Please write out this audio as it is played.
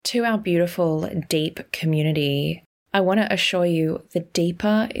To our beautiful Deep community, I want to assure you the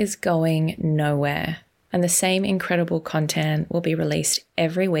Deeper is going nowhere. And the same incredible content will be released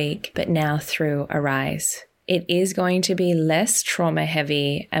every week, but now through Arise. It is going to be less trauma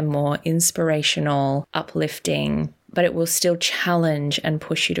heavy and more inspirational, uplifting, but it will still challenge and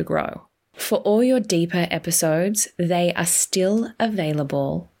push you to grow. For all your Deeper episodes, they are still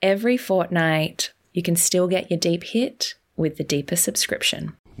available every fortnight. You can still get your Deep hit with the Deeper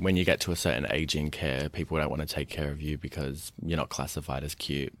subscription. When you get to a certain age in care, people don't want to take care of you because you're not classified as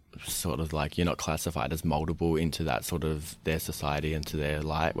cute. Sort of like you're not classified as moldable into that sort of their society, into their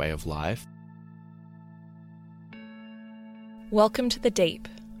way of life. Welcome to The Deep.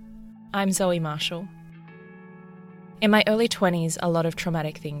 I'm Zoe Marshall. In my early 20s, a lot of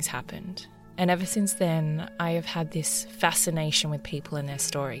traumatic things happened. And ever since then, I have had this fascination with people and their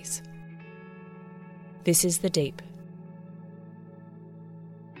stories. This is The Deep.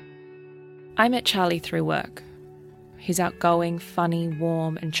 I met Charlie through work. He's outgoing, funny,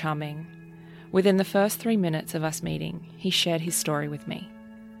 warm and charming. Within the first 3 minutes of us meeting, he shared his story with me.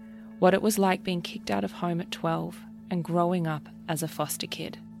 What it was like being kicked out of home at 12 and growing up as a foster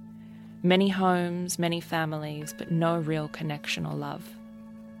kid. Many homes, many families, but no real connection or love.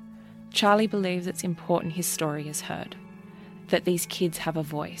 Charlie believes it's important his story is heard, that these kids have a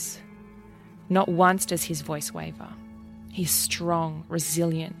voice. Not once does his voice waver. He's strong,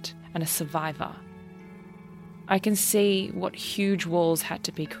 resilient, and a survivor. I can see what huge walls had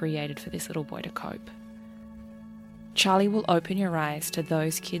to be created for this little boy to cope. Charlie will open your eyes to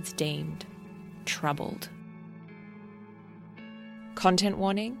those kids deemed troubled. Content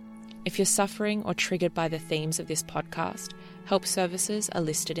warning: if you're suffering or triggered by the themes of this podcast, help services are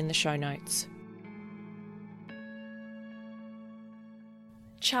listed in the show notes.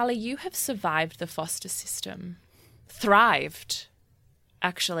 Charlie, you have survived the foster system. Thrived,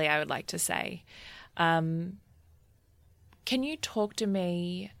 actually, I would like to say. Can you talk to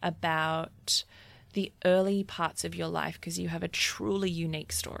me about the early parts of your life, because you have a truly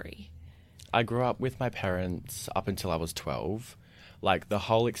unique story? I grew up with my parents up until I was 12. Like the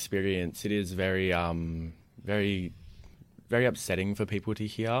whole experience, it is very, very upsetting for people to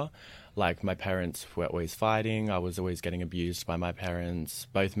hear. Like my parents were always fighting. I was always getting abused by my parents,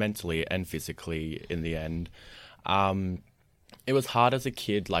 both mentally and physically in the end. It was hard as a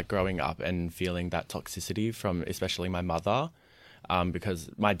kid, like growing up and feeling that toxicity from especially my mother,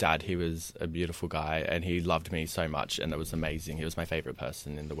 because my dad, he was a beautiful guy and he loved me so much and it was amazing. He was my favourite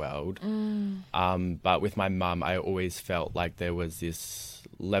person in the world. But with my mum, I always felt like there was this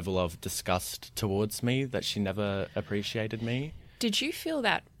level of disgust towards me, that she never appreciated me. Did you feel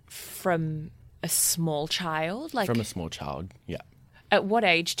that from a small child? From a small child, yeah. At what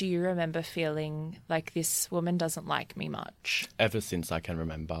age do you remember feeling like this woman doesn't like me much? Ever since I can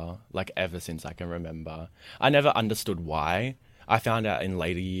remember. I never understood why. I found out in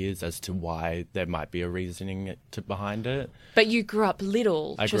later years as to why there might be a reasoning behind it. But you grew up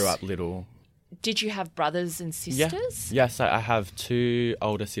little. I grew up little. Did you have brothers and sisters? Yeah. Yes, I have 2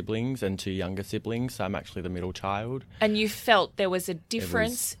 older siblings and 2 younger siblings, so I'm actually the middle child. And you felt there was a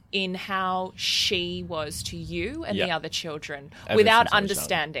difference in how she was to you and the other children without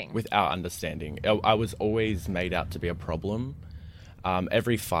understanding? Without understanding. I was always made out to be a problem.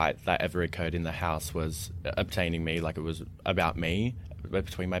 Every fight that ever occurred in the house was obtaining me, like it was about me,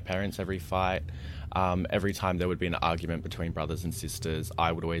 between my parents, every fight. Every time there would be an argument between brothers and sisters,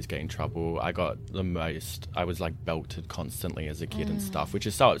 I would always get in trouble. I was like belted constantly as a kid and stuff, which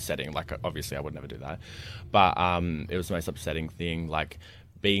is so upsetting. Like obviously I would never do that. But it was the most upsetting thing, like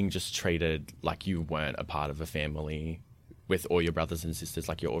being just treated like you weren't a part of a family with all your brothers and sisters,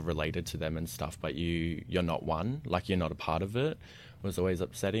 like you're all related to them and stuff, but you're not one, like you're not a part of it, was always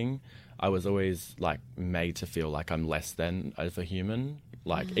upsetting. I was always like made to feel like I'm less than as a human.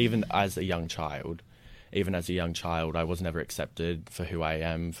 Like even as a young child, I was never accepted for who I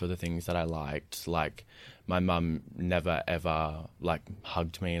am, for the things that I liked. Like my mum never ever like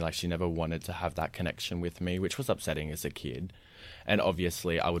hugged me. Like she never wanted to have that connection with me, which was upsetting as a kid. And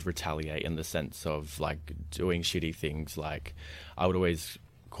obviously I would retaliate in the sense of like doing shitty things. Like I would always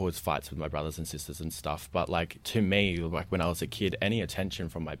cause fights with my brothers and sisters and stuff. But like to me, like when I was a kid, any attention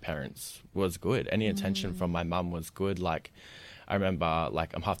from my parents was good. Any attention from my mum was good. Like I remember,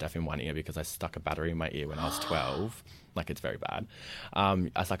 like, I'm half deaf in one ear because I stuck a battery in my ear when I was 12. Like, it's very bad.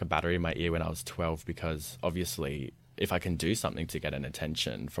 I stuck a battery in my ear when I was 12 because, obviously, if I can do something to get an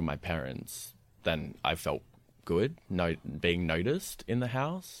attention from my parents, then I felt good, being noticed in the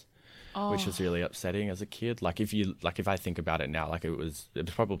house, which was really upsetting as a kid. Like, if I think about it now, like, it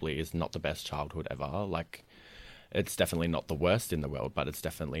probably is not the best childhood ever. Like, it's definitely not the worst in the world, but it's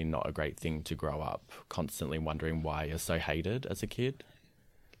definitely not a great thing to grow up constantly wondering why you're so hated as a kid.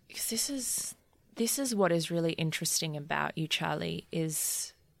 Because this is what is really interesting about you, Charlie,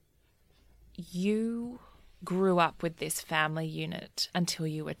 is you grew up with this family unit until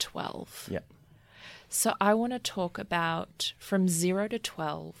you were 12. Yeah. So I want to talk about from 0 to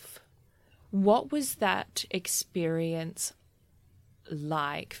 12, what was that experience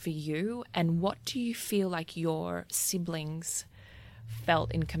like for you, and what do you feel like your siblings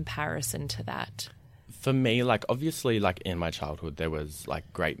felt in comparison to that? For me, like, obviously, like, in my childhood, there was,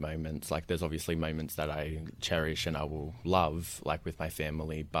 like, great moments. Like, there's obviously moments that I cherish and I will love, like, with my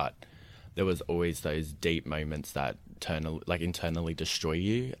family, but there was always those deep moments that internally destroy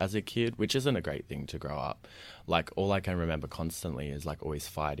you as a kid, which isn't a great thing to grow up. Like, all I can remember constantly is, like, always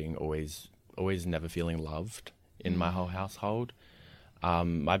fighting, always never feeling loved in my whole household.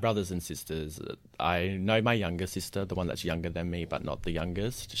 My brothers and sisters, I know my younger sister, the one that's younger than me, but not the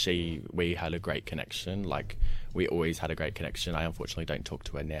youngest. We had a great connection. Like, we always had a great connection. I unfortunately don't talk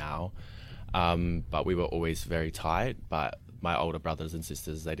to her now. But we were always very tight. But my older brothers and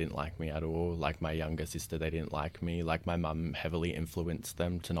sisters, they didn't like me at all. Like, my younger sister, they didn't like me. Like, my mum heavily influenced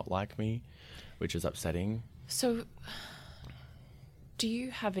them to not like me, which is upsetting. So do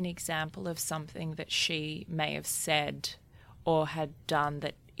you have an example of something that she may have said or had done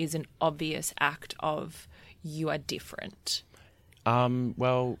that is an obvious act of you are different?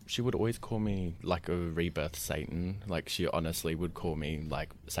 Well, she would always call me like a rebirth Satan. Like, she honestly would call me like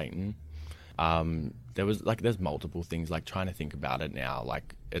Satan. There's multiple things, like, trying to think about it now.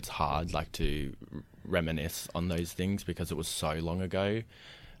 Like, it's hard, like, to reminisce on those things because it was so long ago.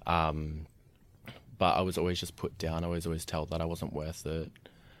 But I was always just put down. I was always told that I wasn't worth it.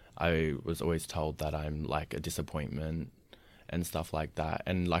 I was always told that I'm like a disappointment and stuff like that.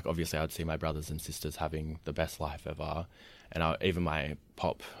 And, like, obviously I'd see my brothers and sisters having the best life ever. And even my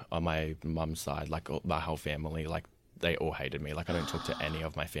pop on my mum's side, like, my whole family, like, they all hated me. Like, I don't talk to any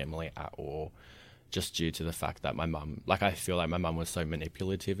of my family at all, just due to the fact that my mum, like, I feel like my mum was so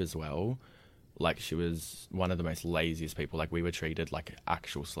manipulative as well. Like, she was one of the most laziest people. Like, we were treated like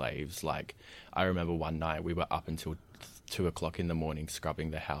actual slaves. Like, I remember one night we were up until 2 o'clock in the morning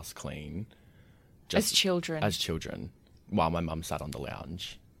scrubbing the house clean. As children? As children. While my mum sat on the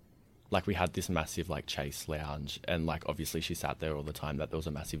lounge. Like, we had this massive, like, chase lounge, and, like, obviously she sat there all the time, that there was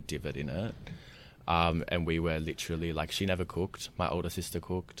a massive divot in it. And we were literally, like, she never cooked. My older sister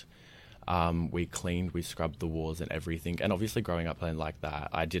cooked. We cleaned, we scrubbed the walls and everything. And obviously growing up like that,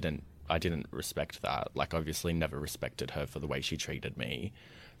 I didn't respect that. Like, obviously never respected her for the way she treated me.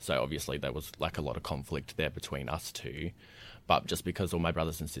 So obviously there was, like, a lot of conflict there between us two. But just because all my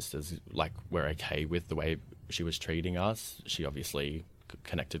brothers and sisters, like, were okay with the way she was treating us, she obviously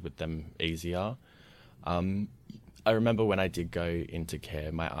connected with them easier. I remember when I did go into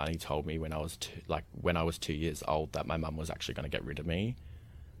care, my auntie told me when I was 2 years old that my mum was actually going to get rid of me.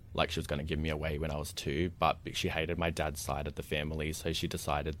 Like, she was going to give me away when I was 2, but she hated my dad's side of the family, so she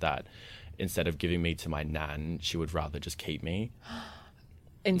decided that instead of giving me to my nan, she would rather just keep me.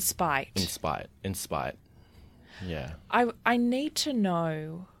 In spite. In spite. Yeah. I need to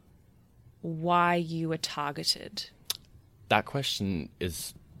know why you were targeted. That question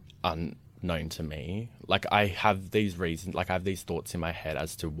is unknown to me. Like, I have these reasons, like, I have these thoughts in my head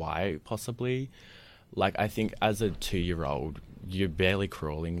as to why, possibly. Like, I think as a 2-year-old, you're barely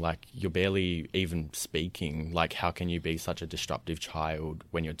crawling, like, you're barely even speaking. Like, how can you be such a disruptive child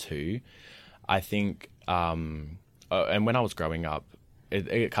when you're 2? I think, and when I was growing up,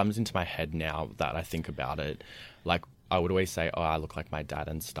 it comes into my head now that I think about it. Like, I would always say, oh, I look like my dad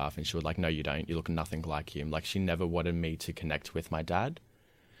and stuff. And she would like, no, you don't. You look nothing like him. Like, she never wanted me to connect with my dad.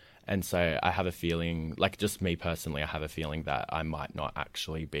 And so I have a feeling, like, just me personally, I have a feeling that I might not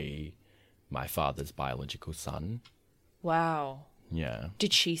actually be my father's biological son. Wow. Yeah.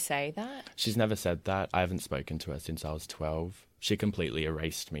 Did she say that? She's never said that. I haven't spoken to her since I was 12. She completely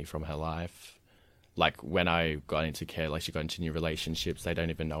erased me from her life. Like, when I got into care, like, she got into new relationships, they don't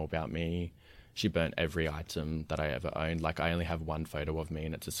even know about me. She burnt every item that I ever owned. Like, I only have one photo of me,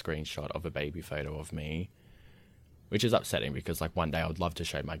 and it's a screenshot of a baby photo of me, which is upsetting because, like, one day I would love to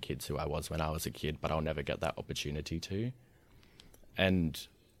show my kids who I was when I was a kid, but I'll never get that opportunity to. And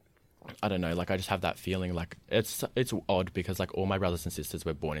I don't know, like, I just have that feeling, like, it's odd because, like, all my brothers and sisters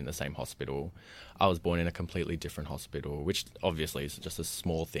were born in the same hospital. I was born in a completely different hospital, which obviously is just a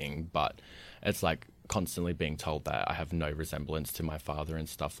small thing, but it's like constantly being told that I have no resemblance to my father and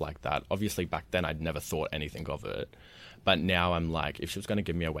stuff like that. Obviously back then I'd never thought anything of it, but now I'm like, if she was going to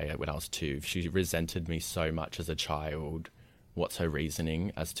give me away when I was 2, if she resented me so much as a child, what's her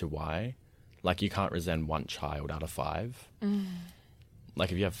reasoning as to why? Like, you can't resent one child out of 5.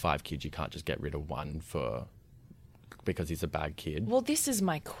 Like, if you have 5 kids, you can't just get rid of one because he's a bad kid. Well, this is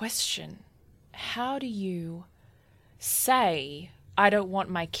my question. How do you say, I don't want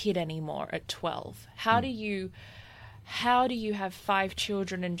my kid anymore at 12? How do you have 5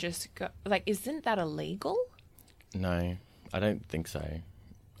 children and just go, like, isn't that illegal? No, I don't think so.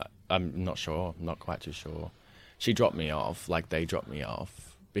 I'm not sure. I'm not quite too sure. She dropped me off. Like, they dropped me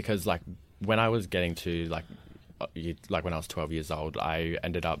off because, like, when I was getting to, like when I was 12 years old, I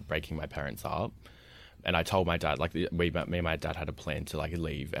ended up breaking my parents up. And I told my dad, like, me and my dad had a plan to, like,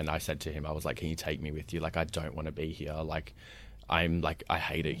 leave. And I said to him, I was like, can you take me with you? Like, I don't want to be here. Like, I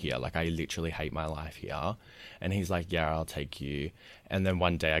hate it here. Like, I literally hate my life here. And he's like, yeah, I'll take you. And then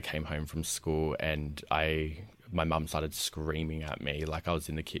one day I came home from school and my mum started screaming at me. Like, I was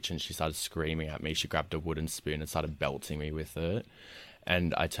in the kitchen. She started screaming at me. She grabbed a wooden spoon and started belting me with it.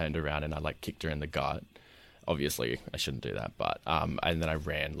 And I turned around and I, like, kicked her in the gut. Obviously, I shouldn't do that, but and then I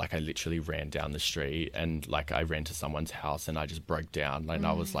ran. Like, I literally ran down the street and, like, I ran to someone's house and I just broke down. And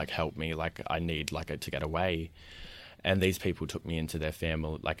I was like, help me. Like, I need, like, to get away. And these people took me into their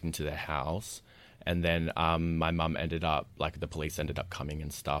family, like, into their house. And then my mum ended up, like, the police ended up coming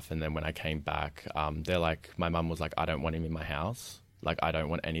and stuff. And then when I came back, they're like, my mum was like, I don't want him in my house. Like, I don't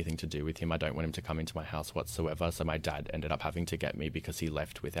want anything to do with him. I don't want him to come into my house whatsoever. So my dad ended up having to get me because he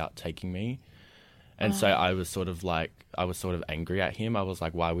left without taking me. And so I was sort of angry at him. I was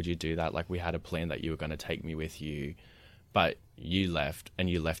like, why would you do that? Like, we had a plan that you were going to take me with you, but you left and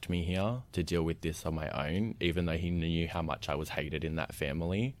you left me here to deal with this on my own, even though he knew how much I was hated in that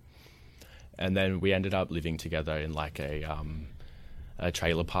family. And then we ended up living together in, like, a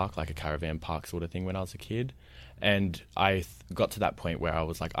trailer park, like a caravan park sort of thing when I was a kid. And I got to that point where I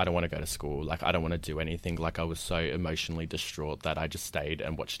was like, I don't want to go to school. Like, I don't want to do anything. Like, I was so emotionally distraught that I just stayed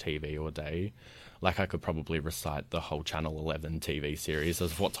and watched TV all day. Like, I could probably recite the whole Channel 11 TV series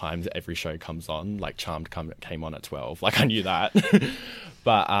of what times every show comes on. Like, Charmed came on at 12. Like, I knew that.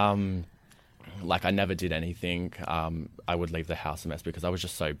 But, like, I never did anything. I would leave the house a mess because I was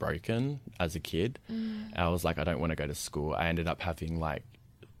just so broken as a kid. And I was like, I don't want to go to school. I ended up having, like,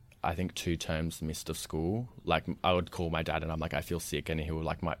 I think 2 terms missed of school. Like, I would call my dad and I'm like, I feel sick. And he would,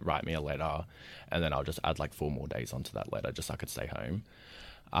 like, might write me a letter. And then I'll just add, like, 4 more days onto that letter just so I could stay home.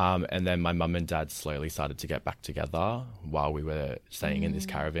 And then my mum and dad slowly started to get back together while we were staying in this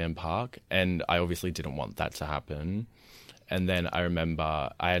caravan park. And I obviously didn't want that to happen. And then I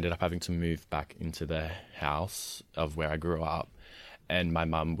remember I ended up having to move back into the house of where I grew up. And my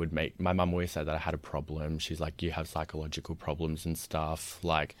mum always said that I had a problem. She's like, you have psychological problems and stuff.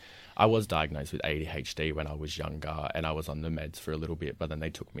 Like, I was diagnosed with ADHD when I was younger and I was on the meds for a little bit, but then they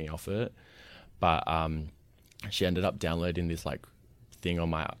took me off it. But she ended up downloading this, like, thing on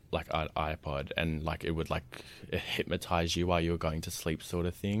my, like, iPod, and, like, it would, like, hypnotize you while you were going to sleep sort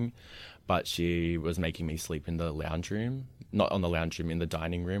of thing. But she was making me sleep in the lounge room, not on the lounge room, in the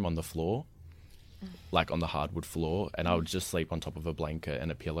dining room on the floor, like on the hardwood floor. And I would just sleep on top of a blanket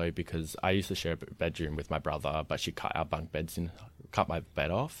and a pillow because I used to share a bedroom with my brother, but she cut our bunk beds cut my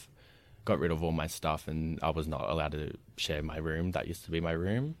bed off, got rid of all my stuff, and I was not allowed to share my room. That used to be my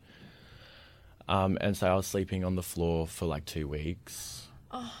room. And so I was sleeping on the floor for, like, 2 weeks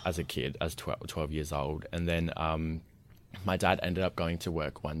as a kid, as 12 years old. And then my dad ended up going to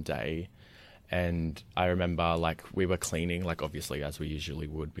work one day. And I remember, like, we were cleaning, like, obviously, as we usually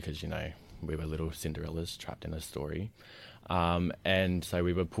would, because, you know, we were little Cinderellas trapped in a story. And so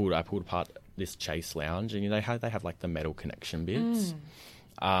I pulled apart this Chase lounge, and, you know, how they have, like, the metal connection bits.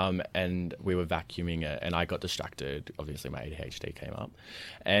 And we were vacuuming it, and I got distracted. Obviously, my ADHD came up,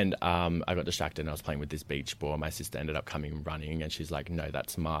 and I got distracted, and I was playing with this beach ball. My sister ended up coming running, and she's like, "No,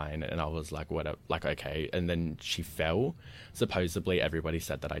 that's mine." And I was like, "What?" Like, okay. And then she fell. Supposedly, everybody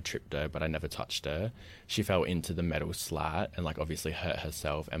said that I tripped her, but I never touched her. She fell into the metal slat and, like, obviously hurt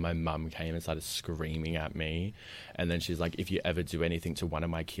herself. And my mum came and started screaming at me, and then she's like, "If you ever do anything to one of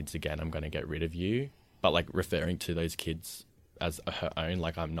my kids again, I'm going to get rid of you." But, like, referring to those kids as her own,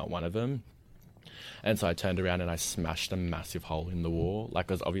 like, I'm not one of them. And so I turned around and I smashed a massive hole in the wall, like,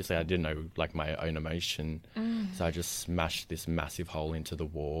 because obviously I didn't know, like, my own emotion. So I just smashed this massive hole into the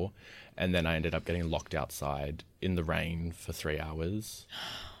wall, and then I ended up getting locked outside in the rain for 3 hours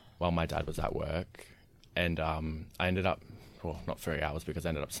while my dad was at work. And I ended up, well, not 3 hours, because I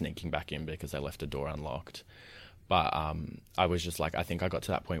ended up sneaking back in because they left the door unlocked. But I was just like, I think I got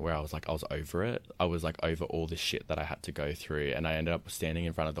to that point where I was like, I was over it. I was, like, over all this shit that I had to go through. And I ended up standing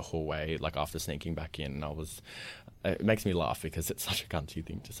in front of the hallway, like, after sneaking back in. And I was it makes me laugh because it's such a cunty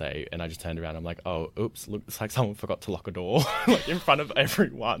thing to say. And I just turned around. I'm like, oh, oops, looks like someone forgot to lock a door like in front of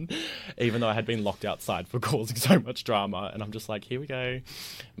everyone, even though I had been locked outside for causing so much drama. And I'm just like, here we go.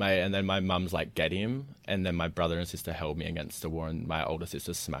 And then my mum's like, get him. And then my brother and sister held me against the wall, and my older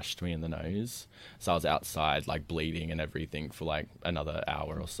sister smashed me in the nose. So I was outside like bleeding and everything for like another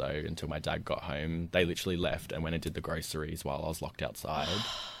hour or so until my dad got home. They literally left and went and did the groceries while I was locked outside.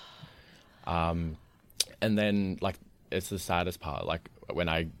 And then, like, it's the saddest part, like, when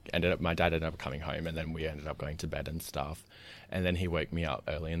my dad ended up coming home, and then we ended up going to bed and stuff. And then he woke me up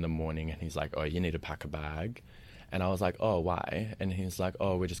early in the morning, and he's like, oh, you need to pack a bag. And I was like, oh, why? And he's like,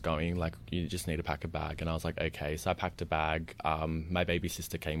 oh, we're just going, like, you just need to pack a bag. And I was like, okay. So I packed a bag. My baby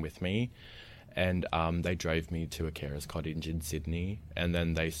sister came with me, and they drove me to a carer's cottage in Sydney. And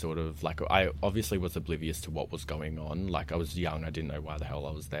then they sort of, like, I obviously was oblivious to what was going on. Like, I was young. I didn't know why the hell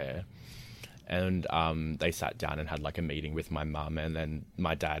I was there. And they sat down and had like a meeting with my mum and then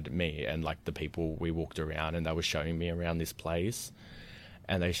my dad, me, and like the people. We walked around and they were showing me around this place,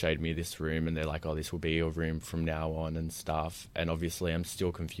 and they showed me this room, and they're like, oh, this will be your room from now on and stuff. And obviously I'm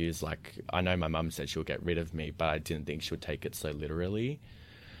still confused. Like, I know my mum said she'll get rid of me, but I didn't think she would take it so literally.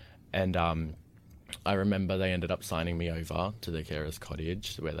 And I remember they ended up signing me over to the carer's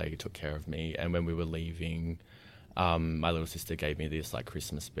cottage where they took care of me. And when we were leaving, my little sister gave me this like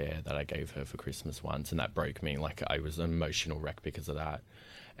Christmas bear that I gave her for Christmas once, and that broke me. Like, I was an emotional wreck because of that.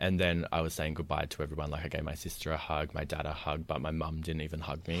 And then I was saying goodbye to everyone. Like, I gave my sister a hug, my dad a hug, but my mum didn't even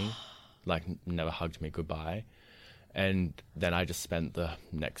hug me. Like, never hugged me goodbye. And then I just spent the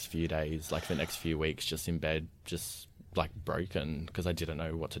next few days, like the next few weeks, just in bed, just like broken because I didn't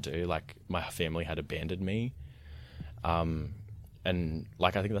know what to do. Like, my family had abandoned me. And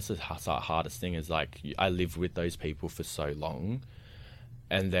like, I think that's the hardest thing is like, I lived with those people for so long,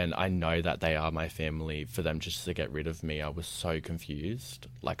 and then I know that they are my family. For them just to get rid of me, I was so confused.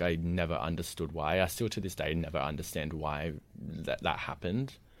 Like, I never understood why. I still to this day never understand why that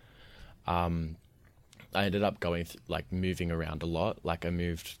happened. I ended up moving around a lot. Like, I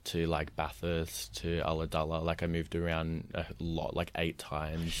moved to like Bathurst, to Ulladulla. Like, I moved around a lot, like 8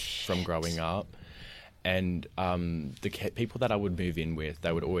 times from growing up. And the people that I would move in with,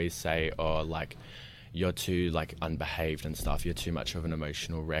 they would always say, oh, like, you're too, like, unbehaved and stuff. You're too much of an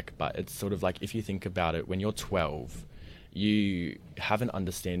emotional wreck. But it's sort of like, if you think about it, when you're 12, you have an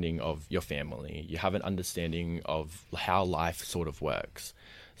understanding of your family. You have an understanding of how life sort of works.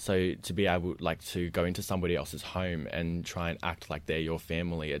 So to be able, like, to go into somebody else's home and try and act like they're your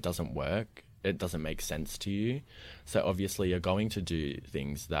family, it doesn't work. It doesn't make sense to you. So obviously you're going to do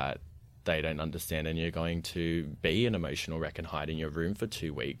things that they don't understand, and you're going to be an emotional wreck and hide in your room for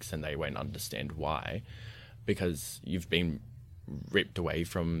 2 weeks, and they won't understand why, because you've been ripped away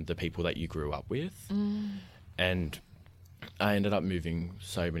from the people that you grew up with. And I ended up moving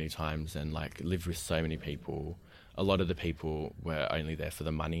so many times and like lived with so many people. A lot of the people were only there for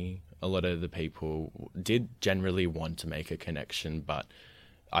the money. A lot of the people did generally want to make a connection, but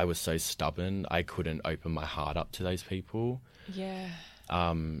I was so stubborn, I couldn't open my heart up to those people. Yeah.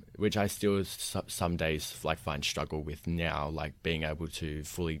 Which I still some days like find struggle with now, like being able to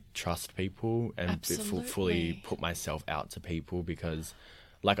fully trust people and fully put myself out to people, because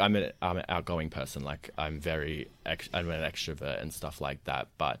like I'm an outgoing person, like I'm an extrovert and stuff like that,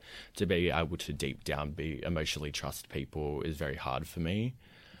 but to be able to deep down be emotionally trust people is very hard for me.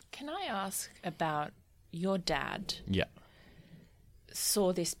 Can I ask about your dad? Yeah.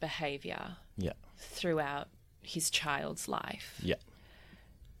 Saw this behaviour throughout his child's life. Yeah.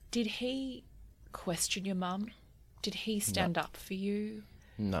 Did he question your mum? Did he stand up for you?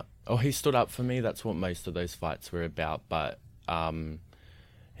 No. Oh, he stood up for me. That's what most of those fights were about. But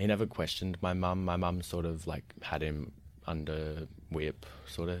he never questioned my mum. My mum sort of like had him under whip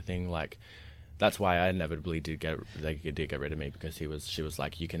sort of thing. Like, that's why I inevitably did get rid of me, because she was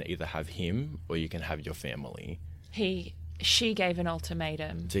like, you can either have him or you can have your family. She gave an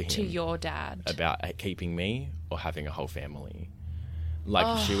ultimatum to your dad about keeping me or having a whole family.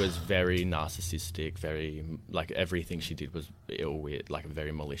 Like, she was very narcissistic, very, like, everything she did was like,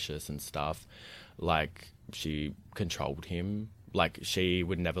 very malicious and stuff. Like, she controlled him. Like, she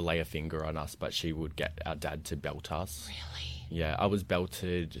would never lay a finger on us, but she would get our dad to belt us. Really? Yeah, I was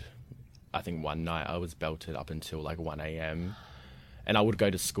belted, I think one night I was belted up until, like, 1 a.m. And I would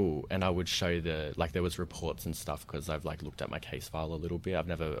go to school and I would show there was reports and stuff, because I've, like, looked at my case file a little bit. I've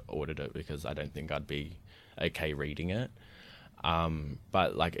never ordered it because I don't think I'd be okay reading it.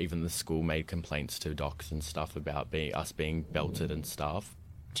 But like, even the school made complaints to docs and stuff about us being belted and stuff.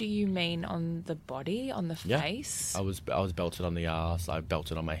 Do you mean on the body, on the face? I was belted on the ass. I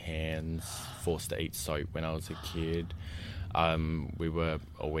belted on my hands. Forced to eat soap when I was a kid. We were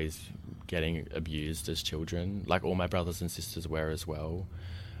always getting abused as children. Like all my brothers and sisters were as well.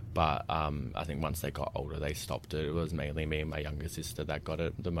 But I think once they got older, they stopped it. It was mainly me and my younger sister that got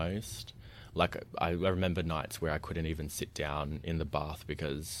it the most. Like I remember nights where I couldn't even sit down in the bath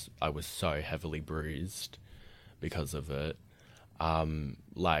because I was so heavily bruised because of it.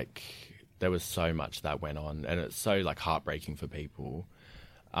 Like there was so much that went on, and it's so like heartbreaking for people.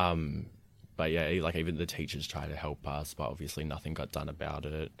 But yeah, like even the teachers tried to help us, but obviously nothing got done about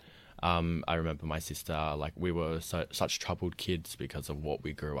it. I remember my sister, like we were such troubled kids because of what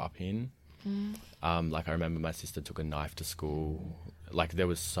we grew up in. Like I remember my sister took a knife to school. Like there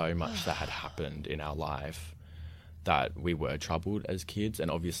was so much that had happened in our life that we were troubled as kids, and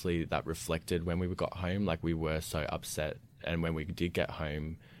obviously that reflected when we got home. Like we were so upset, and when we did get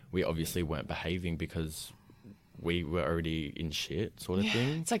home, we obviously weren't behaving because we were already in shit, sort of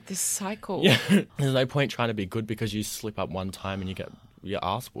thing. It's like this cycle. Yeah, there's no point trying to be good because you slip up one time and you get your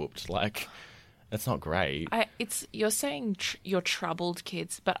ass whooped. Like, that's not great. You're saying you're troubled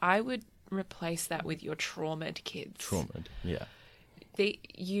kids, but I would replace that with your traumatized kids. Traumatized, yeah.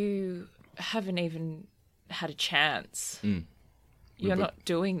 You haven't even had a chance. Mm. You're not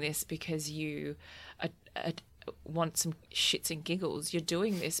doing this because you want some shits and giggles. You're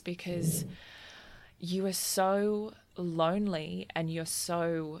doing this because you are so lonely and you're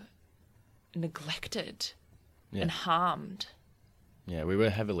so neglected and harmed. Yeah, we were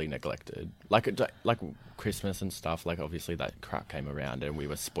heavily neglected. Like Christmas and stuff, like obviously that crap came around and we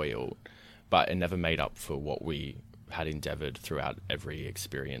were spoiled, but it never made up for what we had endeavoured throughout every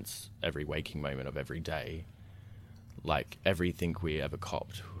experience, every waking moment of every day. Like everything we ever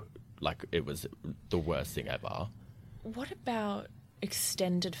copped, like it was the worst thing ever. What about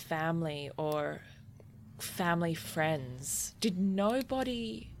extended family or family friends? Did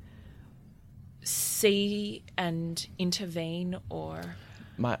nobody see and intervene? Or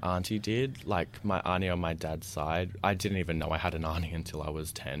my auntie did. Like my auntie on my dad's side, I didn't even know I had an auntie until I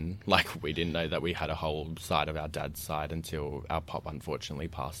was 10. Like we didn't know that we had a whole side of our dad's side until our pop unfortunately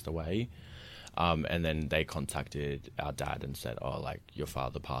passed away. And then they contacted our dad and said, oh, like your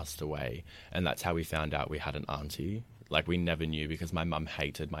father passed away. And that's how we found out we had an auntie. Like we never knew because my mum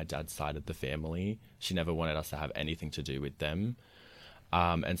hated my dad's side of the family. She never wanted us to have anything to do with them.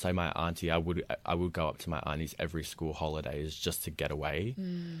 And so my auntie, I would go up to my auntie's every school holidays just to get away.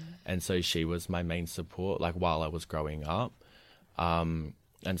 And so she was my main support, like while I was growing up.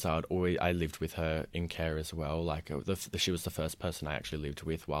 And so I lived with her in care as well. Like she was the first person I actually lived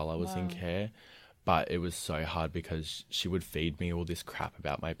with while I was in care. But it was so hard because she would feed me all this crap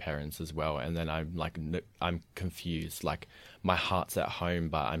about my parents as well. And then I'm confused. Like my heart's at home,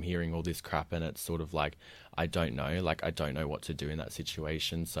 but I'm hearing all this crap and it's sort of like, I don't know what to do in that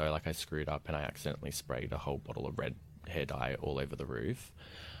situation. So like I screwed up and I accidentally sprayed a whole bottle of red hair dye all over the roof.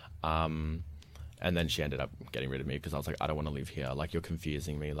 And then she ended up getting rid of me because I was like, I don't want to live here. Like, you're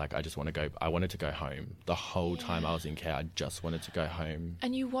confusing me. Like, I wanted to go home. The whole time I was in care, I just wanted to go home.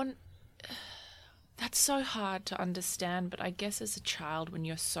 And that's so hard to understand, but I guess as a child, when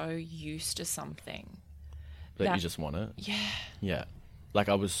you're so used to something. That you just want it? Yeah. Yeah. Like,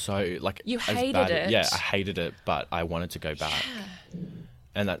 I was so, like... You hated it. Yeah, I hated it, but I wanted to go back. Yeah.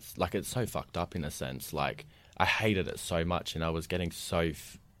 And that's, like, it's so fucked up in a sense. Like, I hated it so much and I was getting so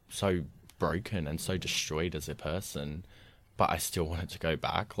broken and so destroyed as a person, but I still wanted to go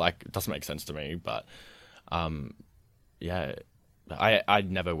back. Like, it doesn't make sense to me, but yeah, I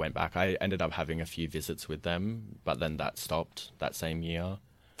never went back. I ended up having a few visits with them, but then that stopped that same year.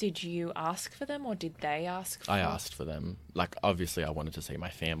 Did you ask for them or did they ask for I asked for them. Like, obviously I wanted to see my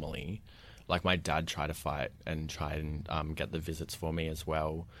family. Like, my dad tried to fight and try and get the visits for me as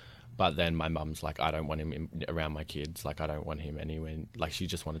well. But then my mum's like, I don't want him around my kids. Like, I don't want him anywhere. Like, she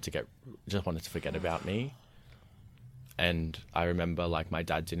just wanted to forget about me. And I remember, like, my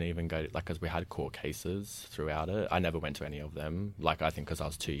dad didn't even go, like, because we had court cases throughout it. I never went to any of them. Like, I think because I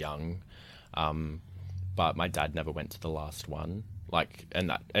was too young. But my dad never went to the last one. Like,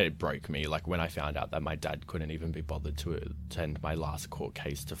 and it broke me. Like, when I found out that my dad couldn't even be bothered to attend my last court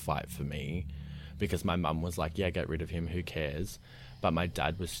case to fight for me. Because my mum was like, yeah, get rid of him, who cares? But my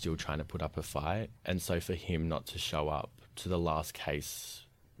dad was still trying to put up a fight. And so for him not to show up to the last case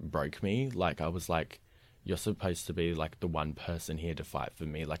broke me. Like, I was like, you're supposed to be, like, the one person here to fight for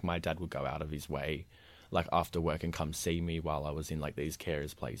me. Like, my dad would go out of his way, like, after work and come see me while I was in, like, these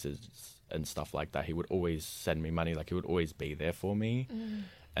carers' places and stuff like that. He would always send me money. Like, he would always be there for me.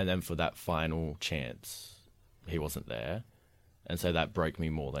 And then for that final chance, he wasn't there. And so that broke me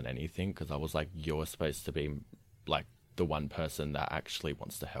more than anything, because I was like, you're supposed to be like the one person that actually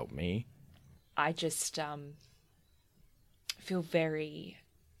wants to help me. I just feel very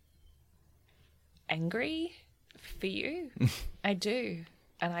angry for you. I do.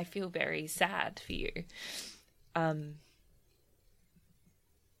 And I feel very sad for you.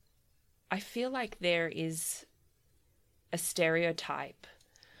 I feel like there is a stereotype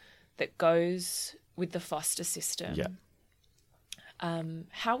that goes with the foster system. Yeah.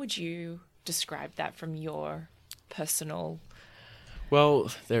 How would you describe that from your personal...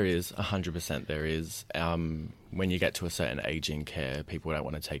 Well, there is, 100% there is. When you get to a certain age in care, people don't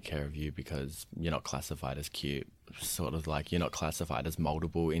want to take care of you because you're not classified as cute. Sort of like you're not classified as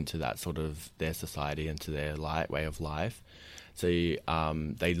moldable into that sort of their society, into their way of life. So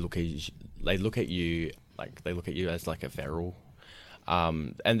they look at you as like a feral.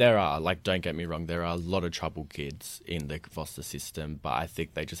 And there are, like, don't get me wrong, there are a lot of troubled kids in the foster system, but I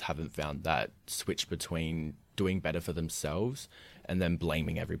think they just haven't found that switch between doing better for themselves and then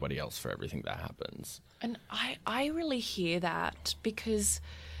blaming everybody else for everything that happens. And I really hear that, because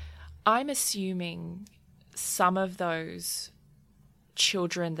I'm assuming some of those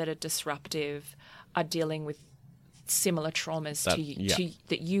children that are disruptive are dealing with similar traumas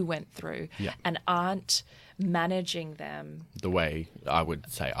that you went through, and aren't managing them the way I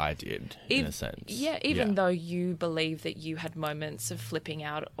would say I did, in a sense. Yeah, even though you believe that you had moments of flipping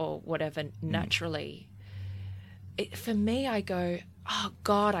out or whatever naturally. For me, I go, oh,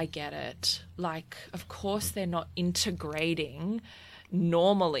 God, I get it. Like, of course they're not integrating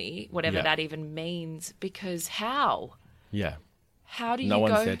normally, whatever that even means, because how? Yeah. How do you No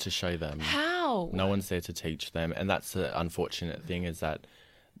go? one's there to show them. How? No one's there to teach them. And that's the unfortunate thing, is that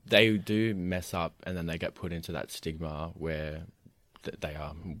they do mess up and then they get put into that stigma where they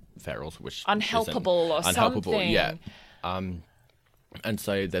are ferals, which unhelpable or something. Yeah. And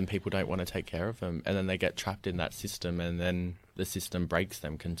so then people don't want to take care of them, and then they get trapped in that system, and then the system breaks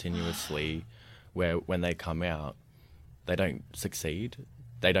them continuously, where when they come out, they don't succeed.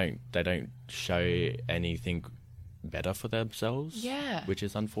 They don't show anything better for themselves. Yeah. Which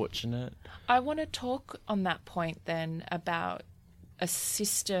is unfortunate. I want to talk on that point then about a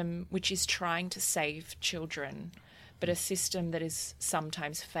system which is trying to save children, but a system that is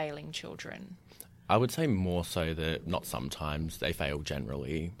sometimes failing children. I would say more so that not sometimes, they fail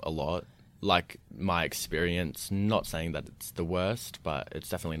generally a lot. Like, my experience, not saying that it's the worst, but it's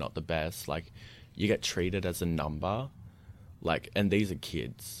definitely not the best. Like, you get treated as a number, like, and these are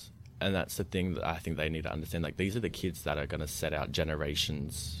kids. And that's the thing that I think they need to understand. Like, these are the kids that are going to set out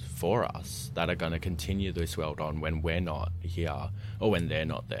generations for us, that are going to continue this world on when we're not here or when they're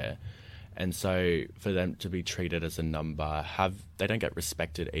not there. And so for them to be treated as a number, they don't get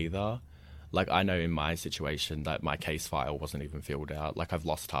respected either. Like, I know in my situation that my case file wasn't even filled out. Like, I've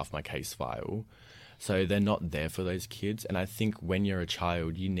lost half my case file. So they're not there for those kids. And I think when you're a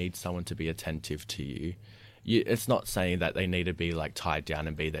child, you need someone to be attentive to you. It's not saying that they need to be, like, tied down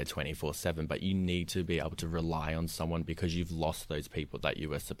and be there 24/7, but you need to be able to rely on someone because you've lost those people that you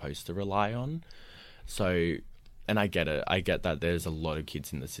were supposed to rely on. So, and I get it. I get that there's a lot of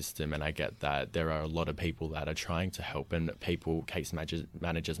kids in the system, and I get that there are a lot of people that are trying to help, and case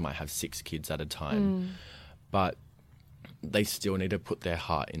managers might have 6 kids at a time. But they still need to put their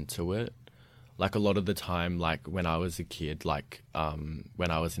heart into it. Like, a lot of the time, like, when I was a kid, like,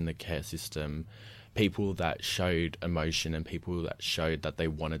 when I was in the care system, people that showed emotion and people that showed that they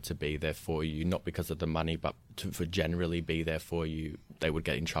wanted to be there for you, not because of the money, but for generally be there for you, they would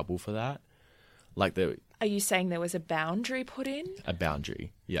get in trouble for that. Like, Are you saying there was a boundary put in? A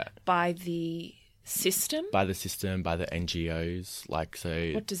boundary, yeah. By the system? By the system, by the NGOs. Like,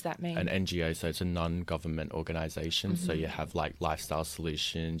 so... What does that mean? An NGO, so it's a non-government organisation. So you have, like, Lifestyle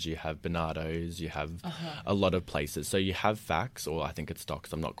Solutions, you have Bernardo's, you have a lot of places. So you have FACS, or I think it's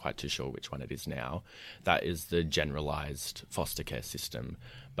DOCS, I'm not quite too sure which one it is now. That is the generalised foster care system.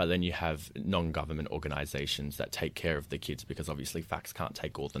 But then you have non-government organisations that take care of the kids, because obviously FACS can't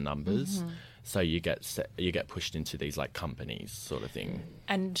take all the numbers. So you get pushed into these, like, companies sort of thing.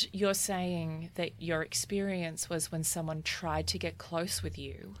 And you're saying that your experience was when someone tried to get close with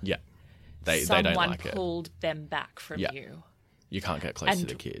you. Yeah. They don't like it. Someone pulled them back from you. You can't get close to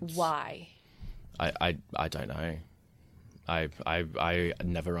the kids. Why? I don't know. I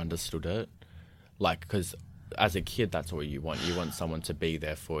never understood it. Like, because as a kid, that's all you want. You want someone to be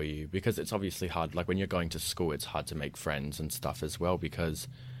there for you, because it's obviously hard. Like, when you're going to school, it's hard to make friends and stuff as well, because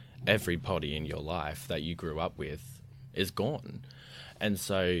everybody in your life that you grew up with is gone. And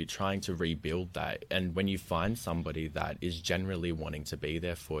so trying to rebuild that, and when you find somebody that is generally wanting to be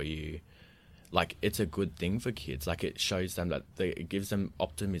there for you, like, it's a good thing for kids. Like, it shows them that it gives them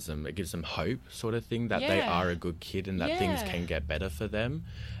optimism, it gives them hope, sort of thing, that they are a good kid and that things can get better for them.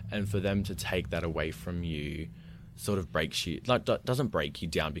 And for them to take that away from you sort of breaks you, like, doesn't break you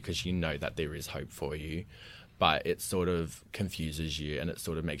down, because you know that there is hope for you, but it sort of confuses you, and it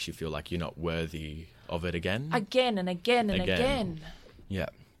sort of makes you feel like you're not worthy of it again. Again and again and again. Yeah.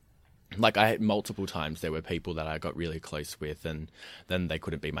 Like, I had multiple times there were people that I got really close with, and then they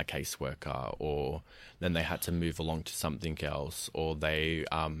couldn't be my caseworker, or then they had to move along to something else, or they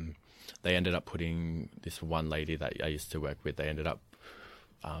ended up putting this one lady that I used to work with, they ended up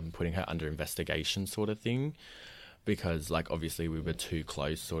putting her under investigation, sort of thing, because, like, obviously we were too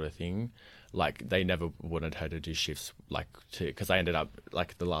close, sort of thing. Like, they never wanted her to do shifts, like, because I ended up,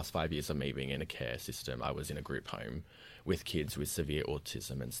 like, the last 5 years of me being in a care system, I was in a group home with kids with severe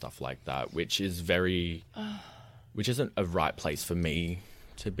autism and stuff like that, which is which isn't a right place for me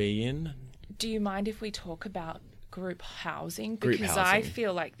to be in. Do you mind if we talk about group housing? Group Because housing. I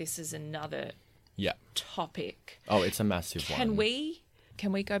feel like this is another topic. Oh, it's a massive one.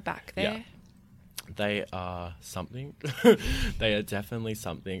 Can we go back there? Yeah. They are something. They are definitely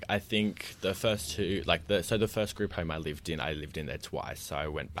something. I think the first two, like, the first group home I lived in there twice, so I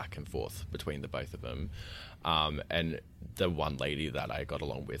went back and forth between the both of them. And the one lady that I got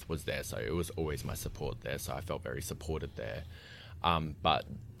along with was there, so it was always my support there, so I felt very supported there. But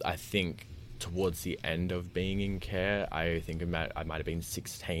I think towards the end of being in care, I think I might have been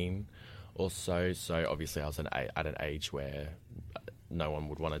 16 or so, so obviously I was at an age where no one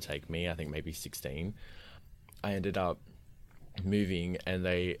would want to take me. I think maybe 16. I ended up moving, and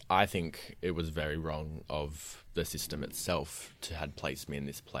I think it was very wrong of the system itself to had placed me in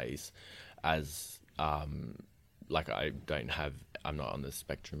this place, as like, I'm not on the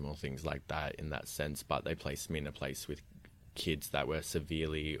spectrum or things like that in that sense, but they placed me in a place with kids that were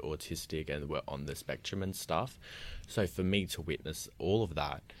severely autistic and were on the spectrum and stuff. So for me to witness all of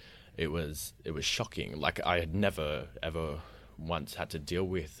that, it was shocking. Like, I had never ever once had to deal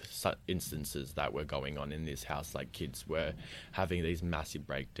with instances that were going on in this house. Like, kids were having these massive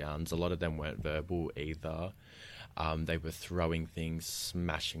breakdowns. A lot of them weren't verbal either. They were throwing things,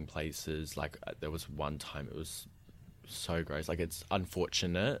 smashing places. Like, there was one time, it was so gross. Like, it's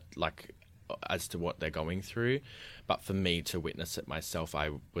unfortunate, like, as to what they're going through, but for me to witness it myself, I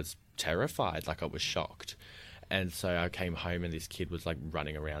was terrified. Like, I was shocked. And so I came home, and this kid was, like,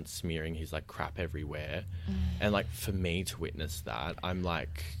 running around smearing his, like, crap everywhere. And, like, for me to witness that, I'm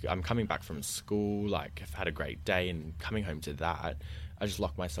coming back from school, like, I've had a great day, and coming home to that, I just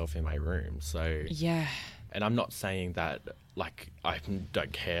locked myself in my room. So Yeah. And I'm not saying that, like, I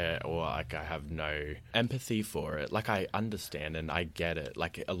don't care or, like, I have no empathy for it. Like, I understand and I get it.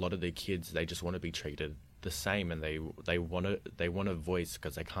 Like, a lot of the kids, they just want to be treated the same, and they want a voice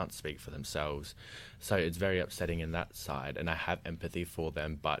because they can't speak for themselves. So it's very upsetting in that side, and I have empathy for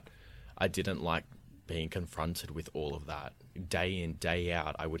them, but I didn't like being confronted with all of that. Day in, day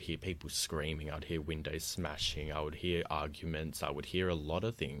out, I would hear people screaming, I'd hear windows smashing, I would hear arguments, I would hear a lot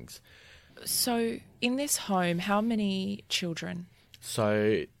of things. So in this home, how many children?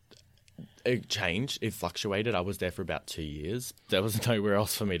 So it changed, it fluctuated. I was there for about 2 years. There was nowhere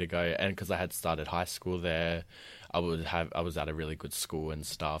else for me to go, and because I had started high school there, I was at a really good school and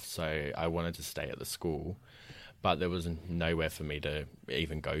stuff, so I wanted to stay at the school, but there was nowhere for me to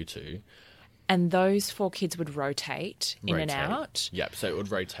even go to. And those 4 kids would rotate in and out? Yep, so it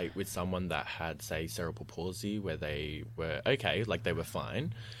would rotate with someone that had, say, cerebral palsy, where they were okay, like they were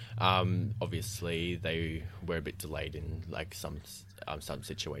fine. Obviously, they were a bit delayed in, like, some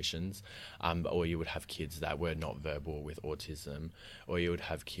situations. Or you would have kids that were not verbal with autism, or you would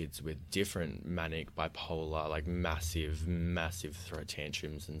have kids with different manic, bipolar, like massive throw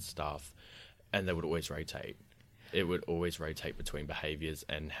tantrums and stuff, and they would always rotate. It would always rotate between behaviours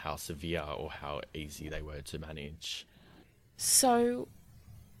and how severe or how easy they were to manage. So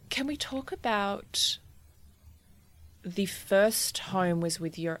can we talk about the first home was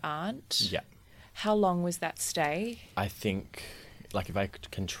with your aunt? Yeah. How long was that stay? I think, like, if I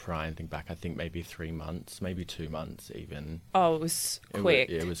can try and think back, I think maybe 3 months, maybe 2 months even. Oh, it was quick.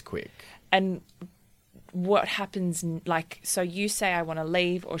 It was quick. And what happens, like, so you say I want to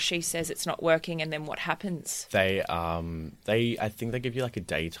leave, or she says it's not working, and then what happens? I think they give you like a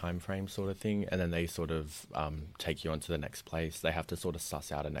day time frame sort of thing, and then they sort of take you on to the next place. They have to sort of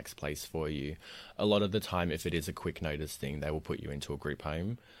suss out a next place for you. A lot of the time, if it is a quick notice thing, they will put you into a group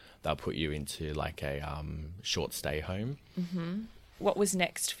home. They'll put you into like a short stay home. Mm-hmm. What was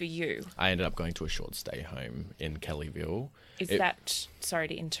next for you? I ended up going to a short stay home in Kellyville. Is that, sorry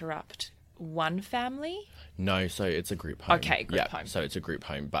to interrupt, one family? No, so it's a group home. Okay, group home. So it's a group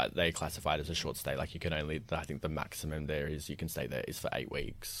home, but they classify it as a short stay. Like you can only, I think the maximum there is you can stay there is for 8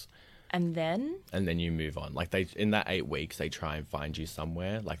 weeks. And then you move on. Like in that 8 weeks, they try and find you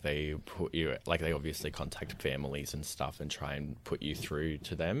somewhere. Like they put you, like they obviously contact families and stuff and try and put you through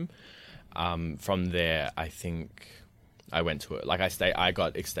to them. From there, I think I went to it. Like I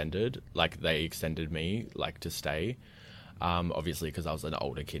got extended. Like they extended me like to stay. Obviously, because I was an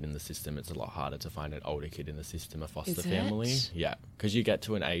older kid in the system, it's a lot harder to find an older kid in the system, a foster family. Yeah, because you get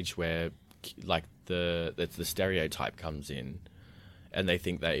to an age where, like, the stereotype comes in, and they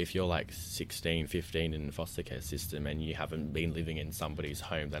think that if you're like 16, 15 in the foster care system and you haven't been living in somebody's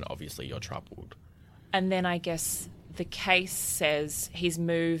home, then obviously you're troubled. And then I guess the case says he's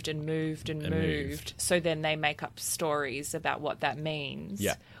moved and moved and moved. So then they make up stories about what that means,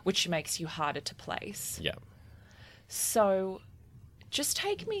 which makes you harder to place. Yeah. So just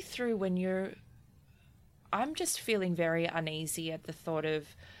take me through I'm just feeling very uneasy at the thought of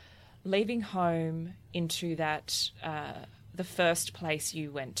leaving home into that, the first place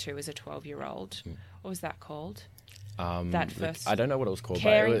you went to as a 12-year-old. What was that called? That first... I don't know what it was called,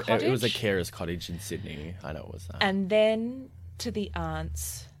 but it was a carer's cottage in Sydney. I know it was that. And then to the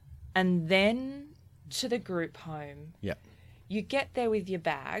aunts, and then to the group home. Yeah. You get there with your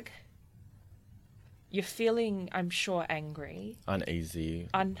bag. You're feeling, I'm sure, angry. Uneasy.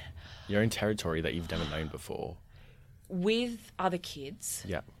 You're in territory that you've never known before. With other kids.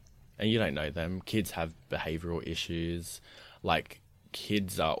 Yeah. And you don't know them. Kids have behavioural issues. Like,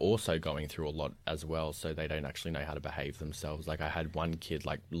 kids are also going through a lot as well, so they don't actually know how to behave themselves. Like, I had one kid,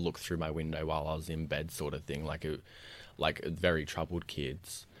 like, look through my window while I was in bed sort of thing. Like very troubled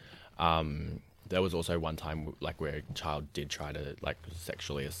kids. There was also one time, like, where a child did try to, like,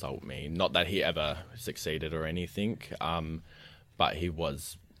 sexually assault me. Not that he ever succeeded or anything, but he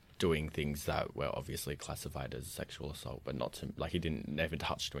was doing things that were obviously classified as sexual assault, but not to, like, he never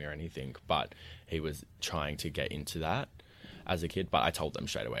touched me or anything, but he was trying to get into that as a kid. But I told them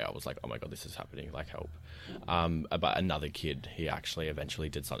straight away, I was like, oh my God, this is happening, like, help. But another kid, he actually eventually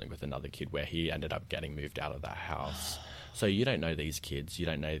did something with another kid where he ended up getting moved out of that house. So you don't know these kids, you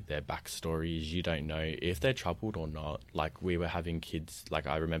don't know their backstories, you don't know if they're troubled or not. Like, we were having kids, like,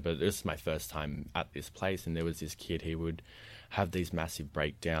 I remember this was my first time at this place, and there was this kid, he would have these massive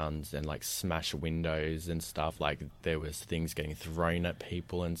breakdowns and, like, smash windows and stuff. Like, there was things getting thrown at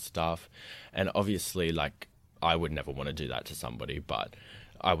people and stuff. And obviously, like, I would never want to do that to somebody, but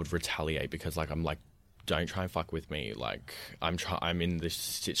I would retaliate because, like, I'm like, don't try and fuck with me. Like, I'm in this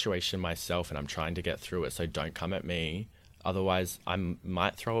situation myself and I'm trying to get through it, so don't come at me. Otherwise, I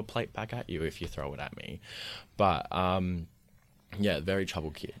might throw a plate back at you if you throw it at me. But, yeah, very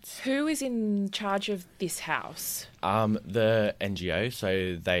troubled kids. Who is in charge of this house? The NGO,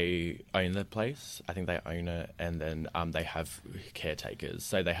 so they own the place. I think they own it, and then they have caretakers.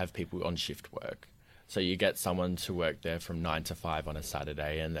 So they have people on shift work. So you get someone to work there from 9 to 5 on a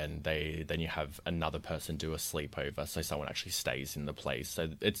Saturday, and then you have another person do a sleepover, so someone actually stays in the place. So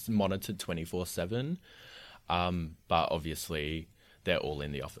it's monitored 24/7. But obviously they're all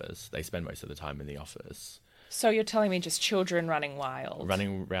in the office. They spend most of the time in the office. So you're telling me just children running wild?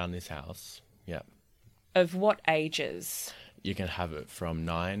 Running around this house, yeah. Of what ages? You can have it from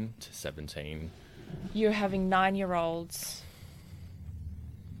 9 to 17. You're having 9-year-olds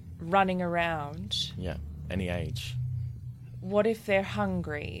running around? Yeah, any age. What if they're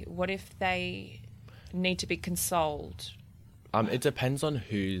hungry? What if they need to be consoled? It depends on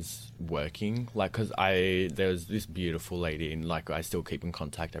who's working. Like, because there was this beautiful lady, and, like, I still keep in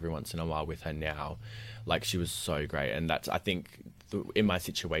contact every once in a while with her now. Like, she was so great. And that's, I think, in my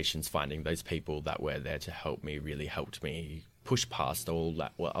situations, finding those people that were there to help me really helped me push past all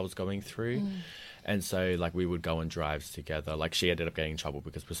that, what I was going through. And so, like, we would go on drives together. Like, she ended up getting in trouble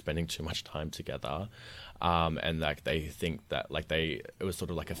because we're spending too much time together. And, like, they think that, like, it was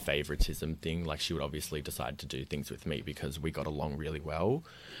sort of like a favoritism thing. Like, she would obviously decide to do things with me because we got along really well.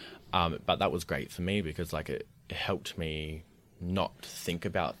 But that was great for me because, like, it helped me not think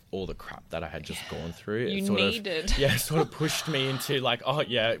about all the crap that I had just gone through. It sort of pushed me into, like, oh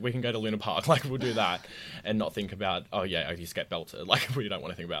yeah, we can go to Luna Park, like, we'll do that, and not think about, oh yeah, I just get belted, like, we don't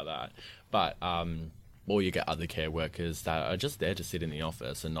want to think about that. But or you get other care workers that are just there to sit in the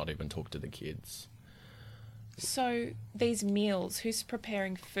office and not even talk to the kids. So these meals, who's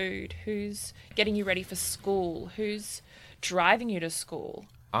preparing food? Who's getting you ready for school? Who's driving you to school?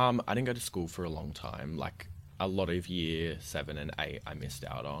 I didn't go to school for a long time. Like, a lot of year 7 and 8 I missed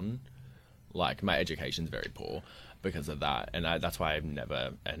out on. Like, my education's very poor because of that, and that's why I've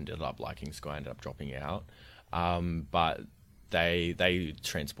never ended up liking school. I ended up dropping out. But they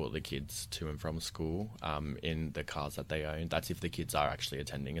transport the kids to and from school in the cars that they own. That's if the kids are actually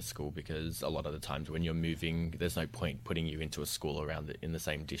attending a school, because a lot of the times when you're moving, there's no point putting you into a school in the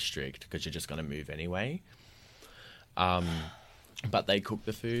same district, because you're just going to move anyway. But they cook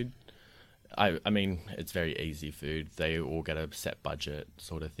the food. I mean, it's very easy food. They all get a set budget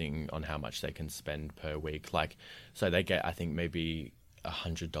sort of thing on how much they can spend per week. Like, so they get, I think, maybe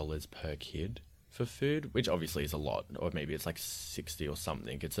 $100 per kid for food, which obviously is a lot, or maybe it's like 60 or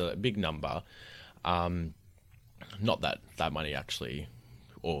something. It's a big number. Not that money actually,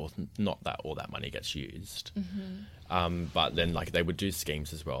 or not that all that money gets used. But then like they would do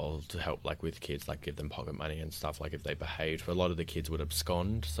schemes as well to help like with kids, like give them pocket money and stuff, like if they behaved. A lot of the kids would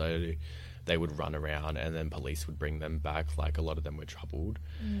abscond, so they would run around and then police would bring them back. Like a lot of them were troubled.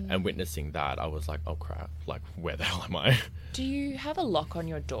 And witnessing that, I was like, oh crap, like where the hell am I? Do you have a lock on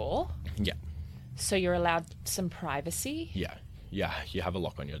your door? Yeah. So you're allowed some privacy? Yeah, you have a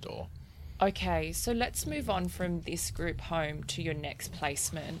lock on your door. Okay, so let's move on from this group home to your next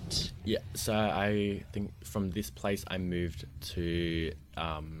placement. Yeah, so I think from this place I moved to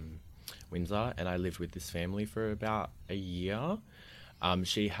Windsor, and I lived with this family for about a year.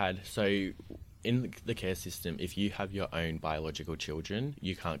 She had, so in the care system, if you have your own biological children,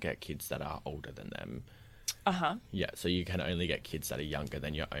 you can't get kids that are older than them. Yeah, so you can only get kids that are younger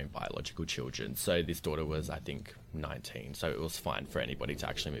than your own biological children. So this daughter was, I think, 19, so it was fine for anybody to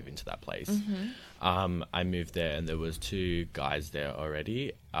actually move into that place. I moved there, and there was 2 guys there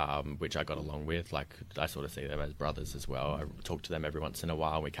already, which I got along with. Like, I sort of see them as brothers as well. I talk to them every once in a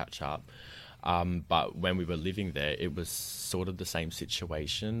while, we catch up. But when we were living there, it was sort of the same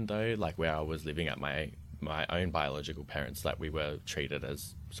situation, though, like where I was living at my own biological parents, that we were treated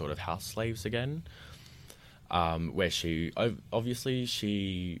as sort of house slaves again. Where she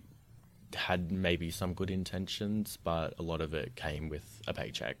had maybe some good intentions, but a lot of it came with a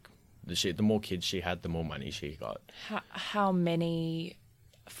paycheck. The more kids she had, the more money she got. How many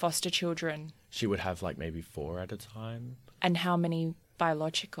foster children? She would have like maybe 4 at a time. And how many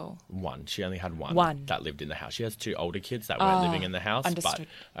biological? 1. She only had one that lived in the house. She has 2 older kids that weren't living in the house, understood.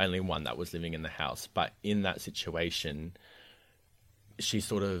 But only 1 that was living in the house. But in that situation, she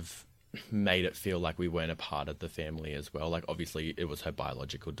sort of made it feel like we weren't a part of the family as well. Like, obviously it was her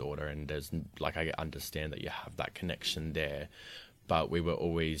biological daughter, and there's like, I understand that you have that connection there, but we were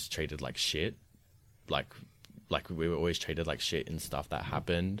always treated like shit. Like we were always treated like shit in stuff that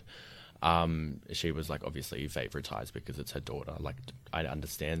happened. She was like obviously favoritized because it's her daughter. Like, I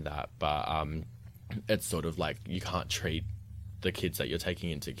understand that, but it's sort of like you can't treat the kids that you're taking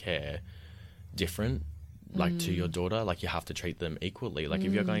into care different, like to your daughter. Like, you have to treat them equally. Like,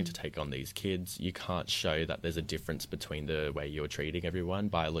 if you're going to take on these kids, you can't show that there's a difference between the way you're treating everyone,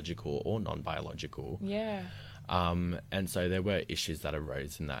 biological or non-biological. Yeah. And so there were issues that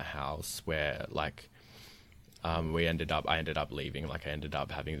arose in that house where like I ended up leaving. Like, I ended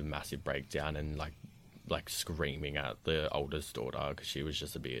up having a massive breakdown and like screaming at the oldest daughter because she was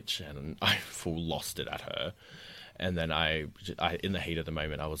just a bitch, and I full lost it at her. And then I in the heat of the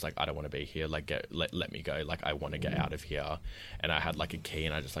moment, I was like, I don't want to be here. Like, let me go. Like, I want to get out of here. And I had like a key,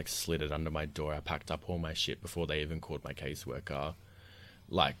 and I just like slid it under my door. I packed up all my shit before they even called my caseworker.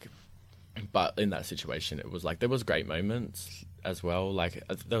 Like, but in that situation, it was like, there was great moments as well. Like,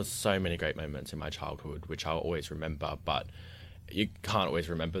 there was so many great moments in my childhood, which I'll always remember, but you can't always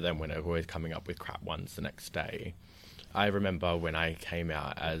remember them when they're always coming up with crap ones the next day. I remember when I came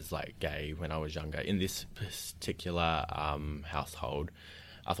out as like gay when I was younger in this particular household.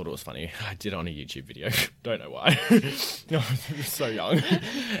 I thought it was funny. I did it on a YouTube video. Don't know why. I was so young.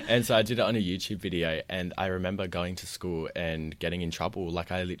 And so I did it on a YouTube video, and I remember going to school and getting in trouble.